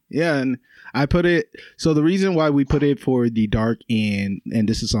 90s. Yeah, and I put it. So the reason why we put it for the dark and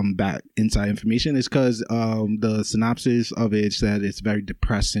this is some back inside information is because the synopsis of it said it's very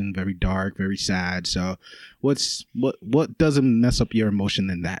depressing, very dark, very sad. So what doesn't mess up your emotion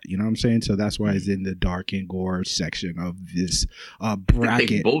in that? You know what I'm saying? So that's why it's in the dark and gore section of this bracket.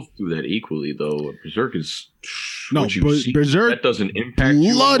 They both do that equally, though. Berserk is Berserk that doesn't impact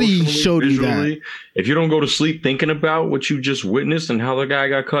bloody you showed visually. You that. If you don't go to sleep thinking about what you just witnessed and how the guy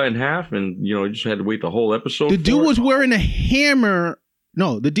got cut in half, and you just had to wait the whole episode. The dude was wearing a hammer.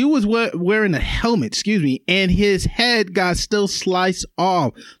 No, the dude was wearing a helmet, excuse me, and his head got still sliced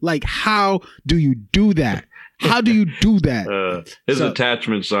off. Like, how do you do that? How do you do that? His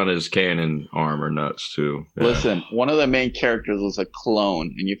attachments on his cannon arm are nuts, too. Yeah. Listen, one of the main characters was a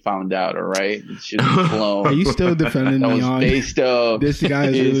clone, and you found out, all right? It's just a clone. Are you still defending me on based off this guy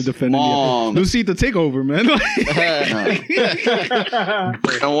is really defending me. Lucita, take over, man. You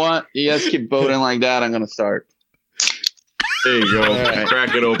know what? You guys keep voting like that, I'm going to start. There you go. Right.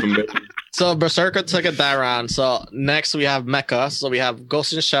 Crack it open, baby. So Berserker took it that round. So next we have Mecha. So we have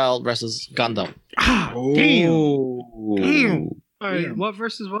Ghost in the Shell versus Gundam. Damn. All right, what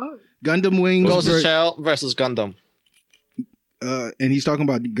versus what? Gundam Wings. Ghost in the Shell versus Gundam. And he's talking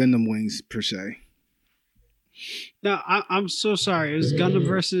about Gundam Wings per se. No, I'm so sorry. It was Gundam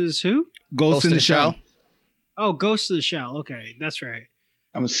versus who? Ghost in the Shell. Oh, Ghost of the Shell. Okay, that's right.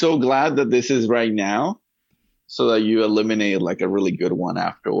 I'm so glad that this is right now, so that you eliminate like a really good one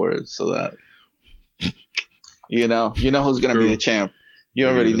afterwards, so that you know who's gonna be the champ. You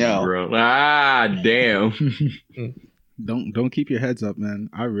already know. Ah, damn. Don't keep your heads up, man.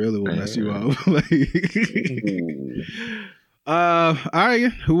 I really will mess you up. All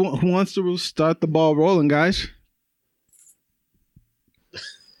right. Who wants to start the ball rolling, guys?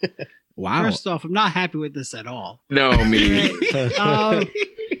 Wow. First off, I'm not happy with this at all. No, me.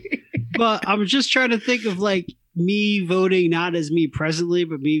 But I'm just trying to think of like me voting not as me presently,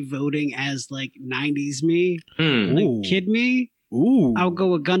 but me voting as like 90s me, like kid me. Ooh. I'll go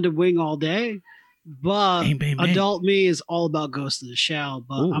with Gundam Wing all day. But adult me is all about Ghost of the Shell.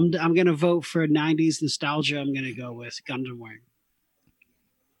 But I'm gonna vote for 90s nostalgia. I'm gonna go with Gundam Wing.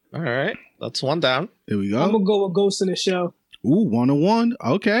 All right, that's one down. There we go. I'm gonna go with Ghost in the Shell. Ooh, 1-1.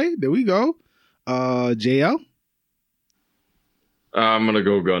 Okay, there we go. JL? I'm gonna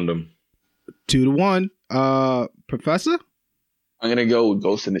go Gundam. 2-1. Professor? I'm gonna go with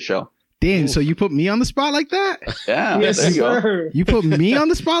Ghost in the Shell. Damn, so you put me on the spot like that? Yeah, Yes, there you go. sir. You put me on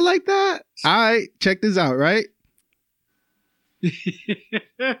the spot like that? All right, check this out, right?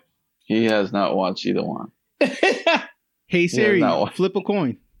 He has not watched either one. Hey Siri, no. flip a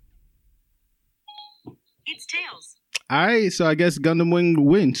coin. It's tails. All right, so I guess Gundam Wing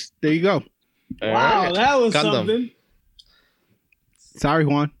wins. There you go. All Wow, right. that was Gundam. something. Sorry,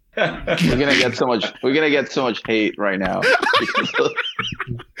 Juan. We're gonna get so much hate right now.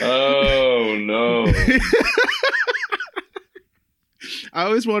 Oh no. I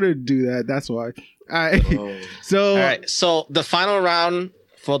always wanted to do that. That's why. All right. So, All right, so the final round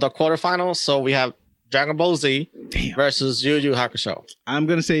for the quarterfinals. So we have Dragon Ball Z versus Yu Yu Hakusho. I'm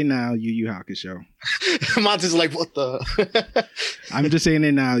going to say now Yu Yu Hakusho. Monty's like, what the? I'm just saying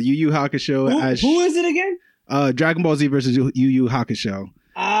it now. Yu Yu Hakusho. Who is it again? Dragon Ball Z versus Yu Yu Hakusho.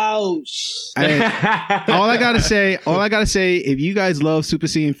 Ouch. And all I gotta say, if you guys love Super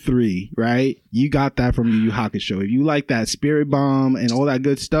Saiyan 3, right? You got that from Yu Yu Hakusho. If you like that Spirit Bomb and all that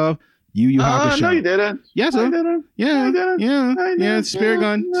good stuff, Yu Yu Hakusho. No, you didn't. Yes, No, sir. you didn't. Yeah, No, you didn't. yeah, No, you yeah. didn't. Spirit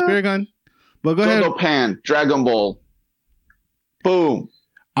gun, No. spirit gun. But go ahead. Dodo Pan, Dragon Ball. Boom.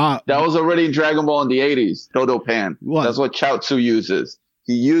 That was already Dragon Ball in the 80s. Dodo Pan. What? That's what Chaozu uses.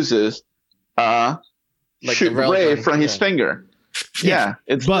 He uses Like shoot the rail ray gun, from his yeah. finger. Yeah,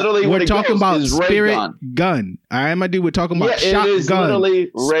 it's but literally we're what it talking goes, about is ray spirit gun. gun. All right, my dude, we're talking about Yeah, it is shotgun. literally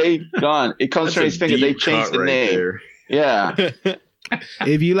ray gun. It comes That's from a his finger. They deep changed cut the right name. there. Yeah.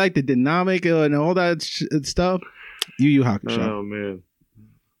 If you like the dynamic and all that stuff, Yu Yu Hakusho. Oh man.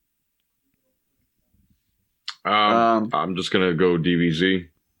 I'm just gonna go DBZ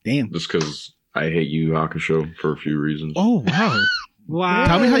Damn. just because I hate Yu Yu Hakusho for a few reasons. Oh wow. Wow.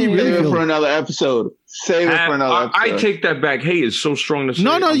 Tell me how you really Save it feel. for another episode. Save it for another episode. I take that back. Hey, it's so strong to say.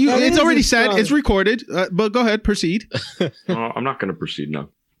 No, That it's is already a said. strong- It's recorded. But go ahead, proceed. I'm not gonna proceed now.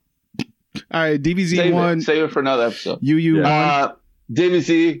 All right, DBZ Save one, it. Save it for another episode. Yu Yu Yeah. one.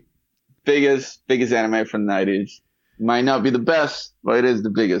 DBZ, biggest anime from the 90s. Might not be the best, but it is the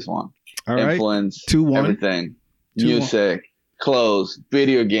biggest one. All right, Influence, 2-1. everything. 2-1. Music, clothes,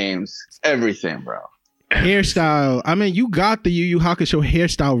 video games, everything, bro. Hairstyle. I mean, you got the Yu Yu Hakusho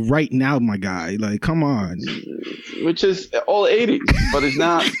hairstyle right now, my guy. Like, come on. Which is all 80s, but it's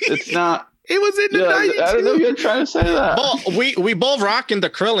not. It was in the Yeah, 90s. I don't know if you're trying to say that. Well, we both rocking the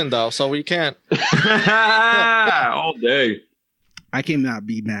krillin though, so we can't. All day. I cannot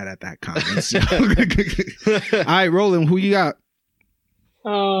be mad at that comment. So. All right, Roland, who you got?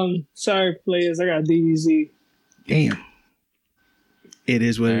 Sorry, players. I got DBZ. Damn. It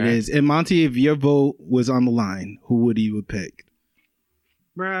is what All it right. is. And Monty, if your vote was on the line, who would you have picked?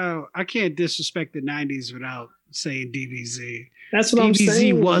 Bro, I can't disrespect the 90s without saying DBZ. That's what I'm DBZ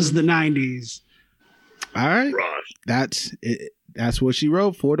saying. was the 90s. All right. That's it. That's what she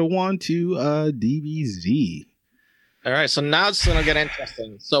wrote. 4-1 to DBZ. All right, so now it's gonna get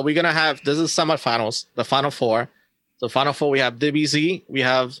interesting. So we're gonna have this is semifinals, the final four. The final four we have DBZ, we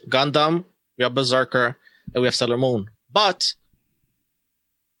have Gundam, we have Berserker, and we have Sailor Moon. But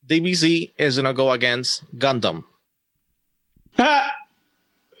DBZ is gonna go against Gundam.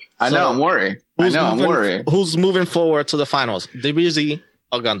 I know, I'm worried. I'm worried. Who's moving forward to the finals? DBZ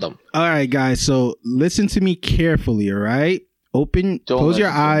or Gundam? All right, guys. So listen to me carefully. All right. Close your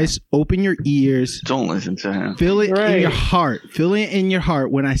eyes. Open your ears. Don't listen to him. Feel it in Right. your heart. Feel it in your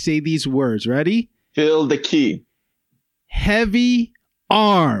heart when I say these words. Ready? Feel the key. Heavy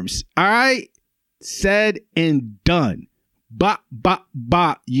arms. All right. Said and done. Bop, bop,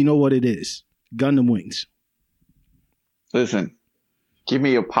 bop. You know what it is. Gundam Wings. Listen. Give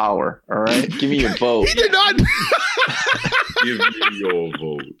me your power, all right? Give me your vote. He did not. Give me your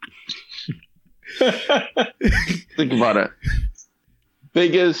vote. Think about it.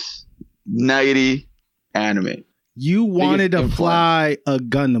 Biggest 90 anime. You wanted to fly a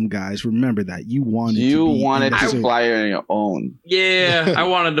Gundam, guys. Remember that. You wanted to fly on your own. Yeah, I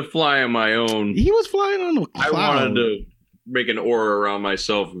wanted to fly on my own. He was flying on a cloud. I wanted to make an aura around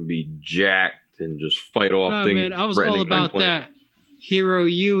myself and be jacked and just fight off things. Man, I was all about that. Hero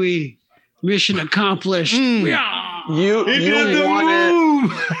Yui, mission accomplished. You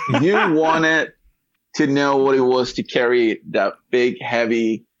wanted to know what it was to carry that big,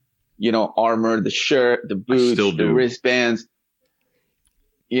 heavy, armor, the shirt, the boots, the wristbands,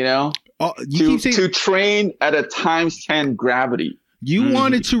 to train at a times 10 gravity. You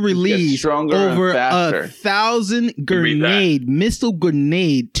wanted to release over 1,000 missile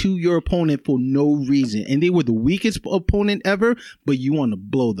grenade to your opponent for no reason. And they were the weakest opponent ever, but you want to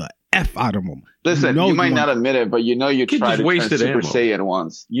blow the F out of them. Listen, you might not admit it, but you tried to turn Super Saiyan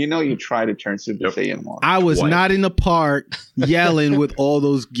once. You tried to turn Super Saiyan once. I was not in the park yelling with all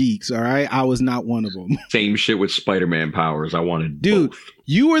those geeks, all right? I was not one of them. Same shit with Spider-Man powers. I wanted both.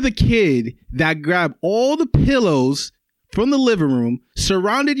 You were the kid that grabbed all the pillows from the living room,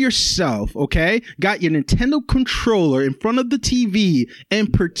 surrounded yourself, okay? Got your Nintendo controller in front of the TV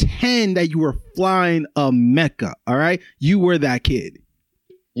and pretend that you were flying a mecha, all right? You were that kid.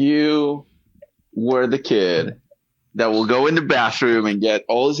 You were the kid that will go in the bathroom and get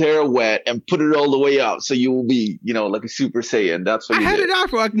all his hair wet and put it all the way up so you will be, like a Super Saiyan. That's what I had it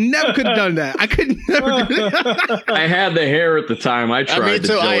afro. I never could have done that. I could never. I had the hair at the time. I tried to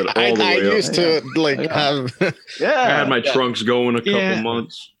do it all the way up. I used to have. I had my trunks going a couple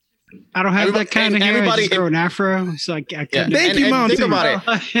months. I don't have that kind of hair. Everybody grow an afro, so I couldn't. Thank you, Mom. Think about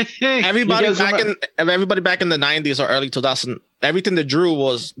it. Everybody back in the 90s or early 2000s, everything that drew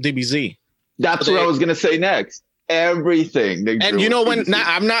was DBZ. That's what I was gonna say next. Everything. And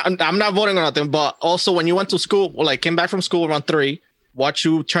I'm not voting on nothing, but also when you went to school, came back from school around 3, what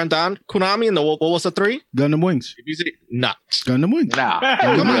you turned on? Konami, and what was the 3? Gundam Wings. Nah. Gundam Wings. Nah.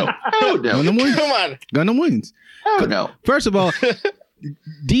 Come on. Gundam Wings. Come on. Gundam Wings. Oh no. First of all,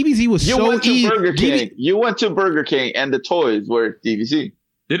 DBZ was so easy. Burger King. You went to Burger King and the toys were DBZ.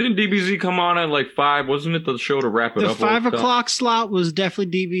 Didn't DBZ come on at 5? Wasn't it the show to wrap it up? The 5 o'clock slot was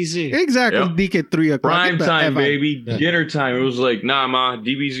definitely DBZ. Exactly. Yep. Deke at 3 o'clock. Prime time, baby. Yeah. Dinner time. It was nah, ma,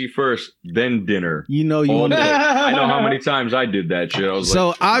 DBZ first, then dinner. You want I know how many times I did that shit. I was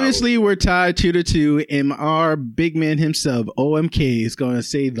obviously we're tied 2-2, and our big man himself, OMK, is going to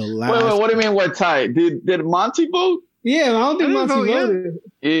say the last. Wait, what do you mean we're tied? Did Monty vote? Yeah, I don't think Monty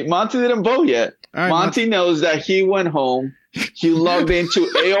voted. Monty didn't vote yet. Right, Monty knows that he went home. He logged into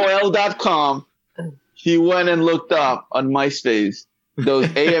AOL.com. He went and looked up on MySpace those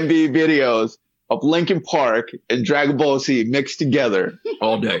A and B videos of Linkin Park and Dragon Ball Z mixed together.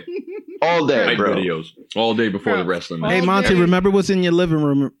 All day. All day, bro. Videos. All day before the wrestling. Hey, Monty, remember what's in your living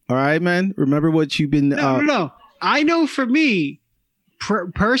room. All right, man? Remember what you've been... No. I know for me,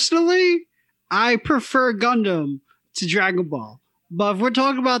 personally, I prefer Gundam to Dragon Ball. But if we're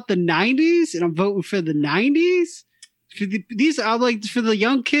talking about the 90s, and I'm voting for the 90s... These are for the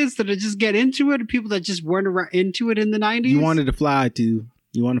young kids that are just get into it, and people that just weren't into it in the 90s. You wanted to fly too.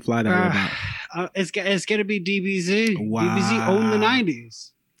 You want to fly that way. It's gonna be DBZ. Wow. DBZ owned the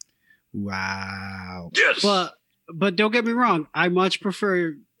 90s. Wow. Yes. But don't get me wrong. I much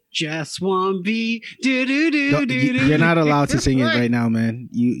prefer Just One B. You're not allowed to sing it right now, man.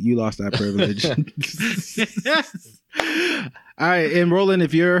 You lost that privilege. All right, and Roland,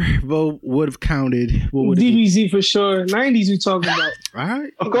 if your vote would have counted, what would DBZ it be? For sure. 90s we talking about. All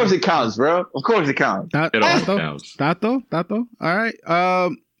right. Of course it counts, bro. Of course it counts. It all counts. Tato. All right.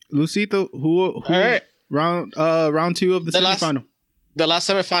 Lucito, who all right. Round 2 of the semifinal. The last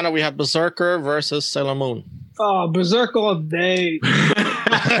semifinal, we have Berserker versus Sailor Moon. Oh, Berserk all day.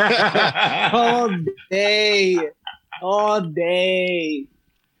 All day.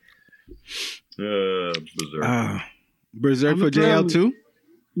 Berserk. Berserk for JL2?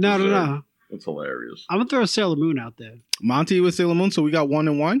 No. That's hilarious. I'm going to throw Sailor Moon out there. Monty with Sailor Moon, so we got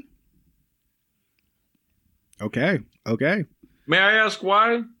 1-1? Okay. May I ask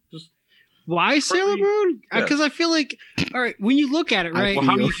why? Why Sailor Moon? Because I feel like, all right, when you look at it, right,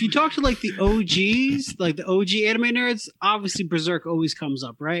 if you talk to the OGs, the OG anime nerds, obviously Berserk always comes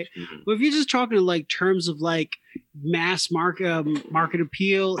up, right? Mm-hmm. But if you're just talking in terms of mass market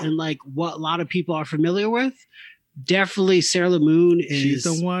appeal and what a lot of people are familiar with, definitely Sailor Moon is. She's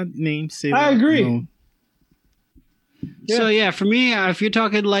the one named Sailor Moon. I agree. Yeah. So for me, if you're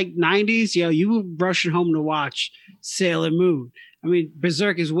talking 90s, you were rushing home to watch Sailor Moon. I mean,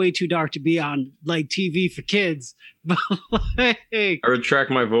 Berserk is way too dark to be on like TV for kids. But like, I retract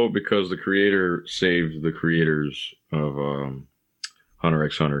my vote because the creator saved the creators of Hunter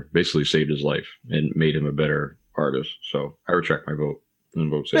x Hunter. Basically saved his life and made him a better artist. So I retract my vote and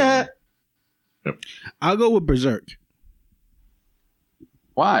vote Sailor Moon. Yep. I'll go with Berserk.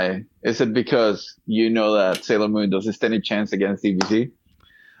 Why? Is it because you know that Sailor Moon doesn't stand a chance against DBZ?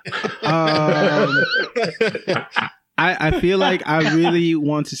 I feel like I really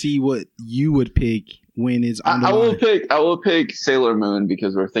want to see what you would pick when it's on the line. I will pick Sailor Moon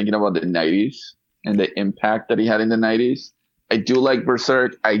because we're thinking about the 90s and the impact that he had in the 90s. I do like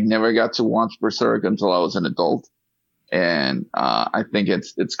Berserk. I never got to watch Berserk until I was an adult. And I think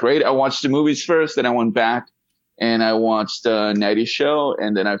it's great. I watched the movies first, then I went back and I watched the 90s show,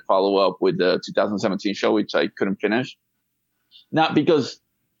 and then I follow up with the 2017 show, which I couldn't finish. Not because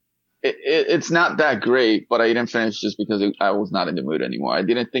it's not that great, but I didn't finish just because I was not in the mood anymore. I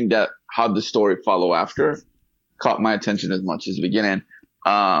didn't think that how the story follow after caught my attention as much as the beginning.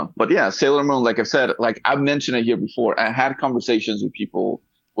 But yeah, Sailor Moon, like I said, like I've mentioned it here before, I had conversations with people,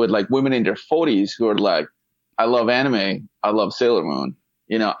 with like women in their 40s who are like, I love anime, I love Sailor Moon.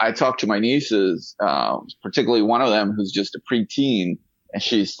 You know, I talked to my nieces, particularly one of them who's just a preteen, and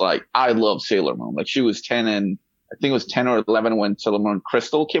she's like, I love Sailor Moon. Like she was 10 and I think it was 10 or 11 when Sailor Moon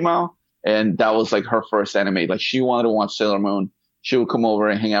Crystal came out. And that was like her first anime. Like she wanted to watch Sailor Moon. She would come over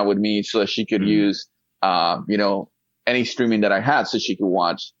and hang out with me so that she could use, you know, any streaming that I had so she could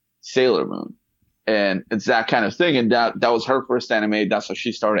watch Sailor Moon. And it's that kind of thing. And that was her first anime. That's how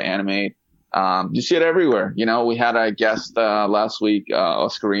she started anime. You see it everywhere. You know, we had a guest, last week,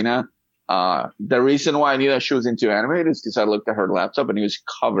 Oscarina. The reason why I knew that she was into anime is because I looked at her laptop and it was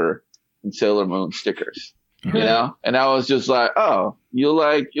covered in Sailor Moon stickers. You know, and I was just like, "Oh, you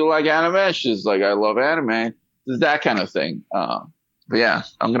like anime?" She's like, "I love anime." It's that kind of thing. But yeah,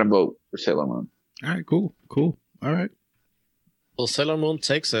 I'm gonna vote for Sailor Moon. All right, cool. All right. Well, Sailor Moon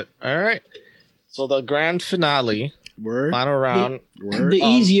takes it. All right. So the grand finale, final round, the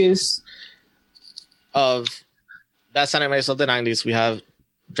easiest of best animes of the 90s. We have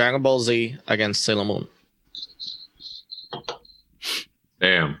Dragon Ball Z against Sailor Moon.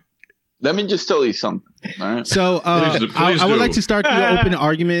 Damn. Let me just tell you something. All right? So Please I would do. like to start the open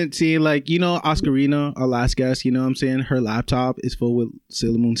argument saying, like, you know, Oscarina, our last guest, you know what I'm saying? Her laptop is full with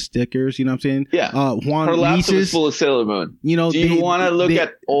Sailor Moon stickers, you know what I'm saying? Yeah. Juan her laptop Nieces, is full of Sailor Moon. you know, Do you want to look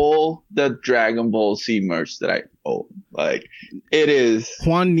at all the Dragon Ball Z merch that I own? Like, it is.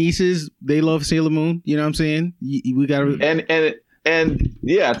 Juan Nieces, they love Sailor Moon, you know what I'm saying? We got to. And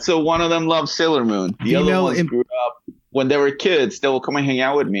yeah, so one of them loves Sailor Moon. The other ones grew up. When they were kids, they will come and hang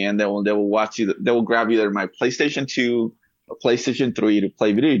out with me, and they will watch you. They will grab either my PlayStation 2 or PlayStation 3 to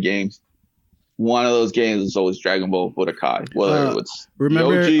play video games. One of those games is always Dragon Ball Budokai, whether it's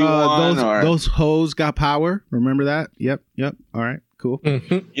remember the OG one those hoes got power. Remember that? Yep. All right, cool.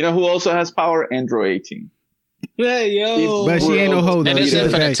 Mm-hmm. You know who also has power? Android 18. Hey, yo. But she ain't no hoe though. And it's She's a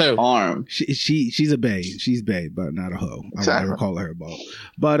infinite bae. too. Arm. She's a bae. She's bae, but not a hoe. I would Exactly. never call her a ball.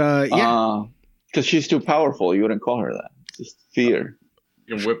 But yeah. Because she's too powerful. You wouldn't call her that. Just fear.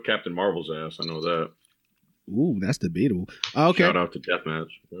 You can whip Captain Marvel's ass. I know that. Ooh, that's debatable. Okay. Shout out to Deathmatch.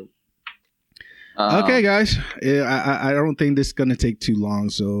 Yep. Okay, guys. I don't think this is gonna take too long.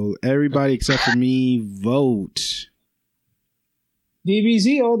 So everybody except for me, vote.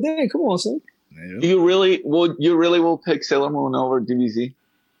 DBZ all day. Come on, son. You really will pick Sailor Moon over DBZ?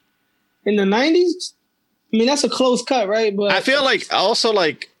 In the 90s? I mean, that's a close cut, right? But I feel like also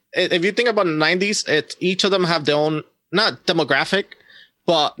like if you think about the 90s, each of them have their own not demographic,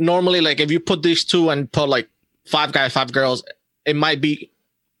 but normally like if you put these two and put like 5 guys, 5 girls, it might be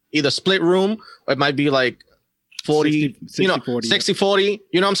either split room or it might be like 40, 60, 40.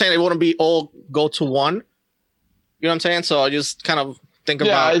 You know what I'm saying? It wouldn't be all go to one. You know what I'm saying? So I just kind of think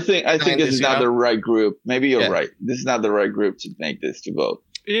about. I think this is not the right group. Maybe you're right. This is not the right group to make this to vote.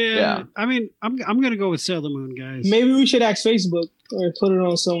 Yeah. I mean, I'm gonna go with Sailor Moon, guys. maybe we should ask Facebook or put it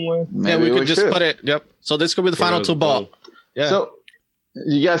on somewhere. Maybe we could just should. put it. Yep. So this could be the final two ball. Yeah. So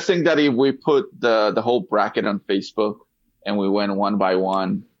you guys think that if we put the whole bracket on Facebook and we went one by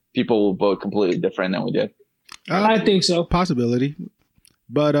one, people will vote completely different than we did? I think so. Possibility.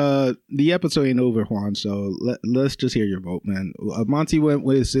 But the episode ain't over, Juan. So let's just hear your vote, man. Monty went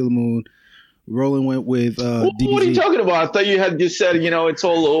with Sailor Moon. Roland went with DBZ. What are you talking about? I thought you had just said, it's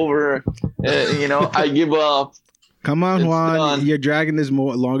all over. I give up. Come on, It's Juan. done. You're dragging this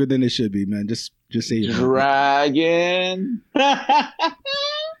more longer than it should be, man. Just say your vote. Dragon.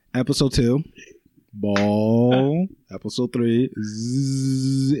 Episode 2, ball. Episode 3,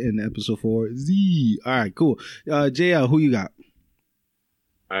 Z, and episode 4, Z. All right, cool. JL, who you got?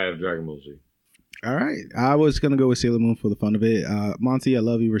 I have Dragon Ball Z. All right. I was going to go with Sailor Moon for the fun of it. Monty, I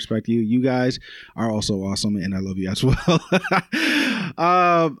love you, respect you. You guys are also awesome, and I love you as well.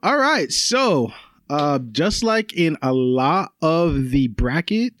 All right. So, just like in a lot of the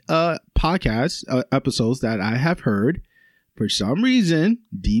bracket podcast episodes that I have heard, for some reason,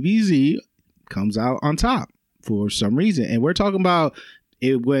 DBZ comes out on top for some reason. And we're talking about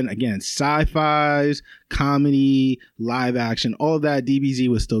it when, again, sci-fis, comedy, live action, all of that, DBZ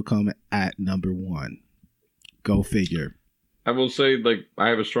would still come at number one. Go figure. I will say, like, I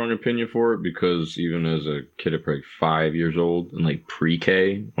have a strong opinion for it because even as a kid at probably 5 years old and like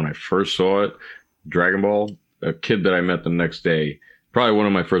pre-K, when I first saw it, Dragon Ball, a kid that I met the next day, probably one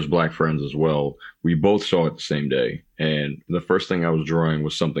of my first black friends as well, we both saw it the same day. And the first thing I was drawing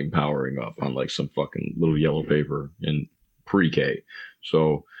was something powering up on like some fucking little yellow paper in pre-K.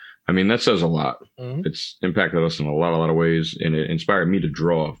 So, I mean, that says a lot. Mm-hmm. It's impacted us in a lot of ways, and it inspired me to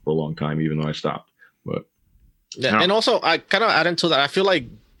draw for a long time, even though I stopped. But yeah, and also I kind of add into that. I feel like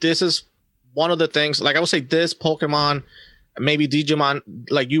this is one of the things. Like I would say, this Pokemon, maybe Digimon.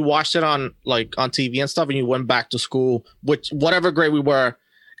 Like you watched it on TV and stuff, and you went back to school, which whatever grade we were,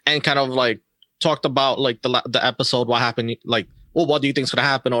 and kind of like talked about like the episode, what happened, like, well, what do you think's gonna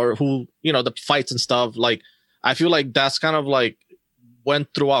happen, or who, the fights and stuff. Like I feel like that's kind of like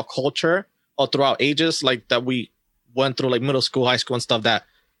went through our culture or throughout ages, like that we went through like middle school, high school and stuff, that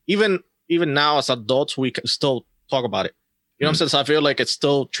even now as adults we can still talk about it. You know what I'm saying? So I feel like it's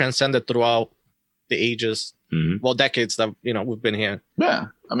still transcended throughout the ages, well, decades that we've been here. Yeah,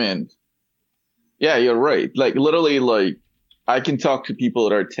 I mean, yeah, you're right. Like literally, like I can talk to people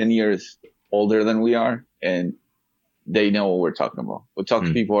that are 10 years older than we are, and they know what we're talking about. We talk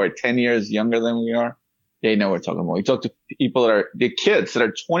to people who are 10 years younger than we are. They know what we're talking about. We talk to people that are the kids that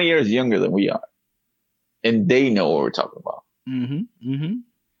are 20 years younger than we are, and they know what we're talking about.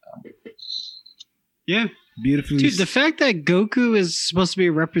 Yeah, beautifully. Dude, the fact that Goku is supposed to be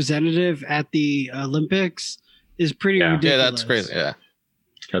a representative at the Olympics is pretty ridiculous. Yeah, that's crazy.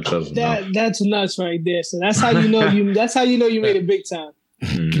 Yeah, that's nuts right there. So that's how you know you made it big time.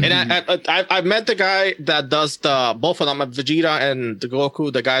 And I met the guy that does both of them, Vegeta and the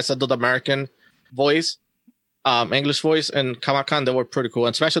Goku. The guys that do the American voice. English voice and Kamakan, they were pretty cool,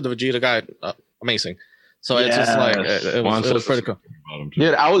 and especially the Vegeta guy, amazing. So it's just like it was pretty cool.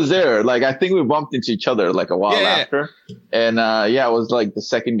 Yeah, I was there. Like I think we bumped into each other like a while after, and I was like the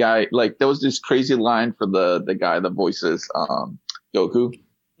second guy. Like there was this crazy line for the guy that voices Goku,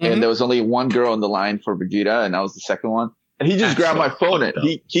 and there was only one girl in the line for Vegeta, and I was the second one. And he just grabbed my phone. And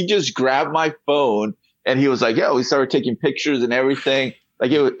he just grabbed my phone, and he was like, "Yeah." We started taking pictures and everything.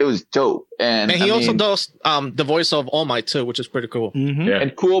 Like it was dope, and he also does the voice of All Might too, which is pretty cool.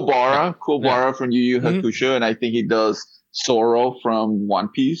 And Kuwabara from Yu Yu Hakusho, and I think he does Zoro from One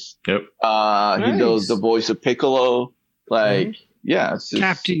Piece. Yep. He does the voice of Piccolo. Like, it's just,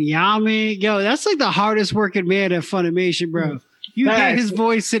 Captain Yami. Yo, that's like the hardest working man at Funimation, bro. You get his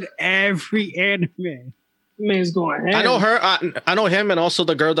voice in every anime. Man's going ahead. I know her. I know him, and also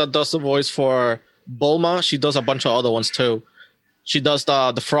the girl that does the voice for Bulma. She does a bunch of other ones too. She does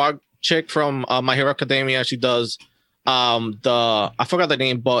the frog chick from My Hero Academia. She does I forgot the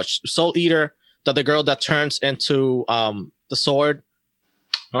name, but Soul Eater, the girl that turns into the sword.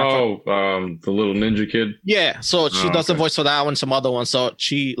 Oh, the little ninja kid. Yeah, so she does the voice for that one, some other one. So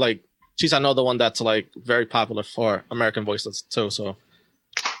she's another one that's like very popular for American voices too. So,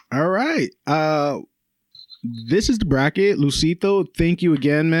 all right. This is the bracket. Lucito, thank you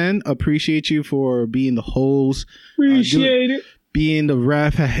again, man. Appreciate you for being the host. Appreciate it. Being the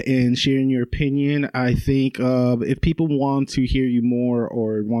ref and sharing your opinion. I think if people want to hear you more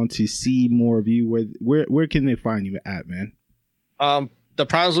or want to see more of you, where can they find you at, man? The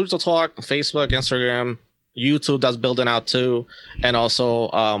Primes Lucha Talk, Facebook, Instagram, YouTube, that's building out too, and also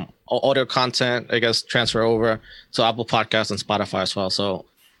audio content, I guess, transfer over to Apple Podcasts and Spotify as well. So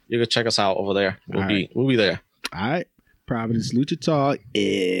you can check us out over there. We'll be there. All right. Providence Lucha Talk.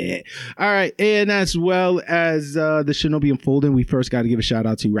 Yeah. All right. And as well as the Shinobi Unfolding, we first got to give a shout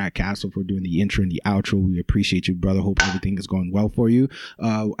out to Rat Castle for doing the intro and the outro. We appreciate you, brother. Hope everything is going well for you.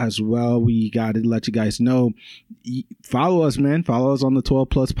 As well, we got to let you guys know, follow us, man. Follow us on the 12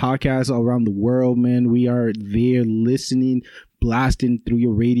 Plus podcast around the world, man. We are there listening, blasting through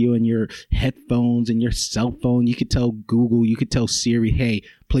your radio and your headphones and your cell phone. You could tell Google, you could tell Siri, hey,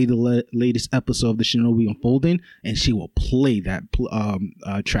 play the latest episode of the Shinobi Unfolding, and she will play that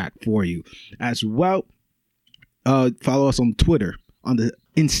track for you. As well, follow us on Twitter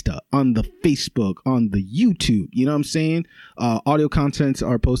Insta, on the Facebook, on the YouTube. You know what I'm saying? Audio contents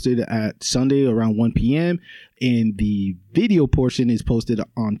are posted at Sunday around 1 p.m. and the video portion is posted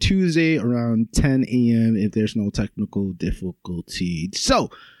on Tuesday around 10 a.m. if there's no technical difficulty. So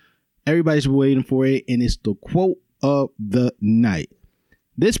everybody's waiting for it, and it's the quote of the night.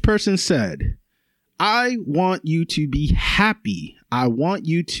 This person said, I want you to be happy. I want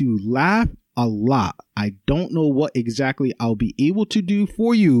you to laugh a lot. I don't know what exactly I'll be able to do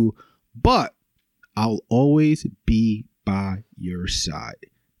for you, but I'll always be by your side.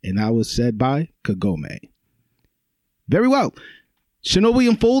 And that was said by Kagome. Very well. Shinobi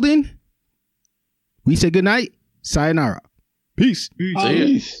Unfolding. We say good night. Sayonara. Peace.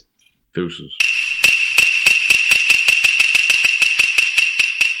 Peace. Deuces.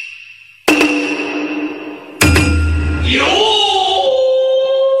 Yo!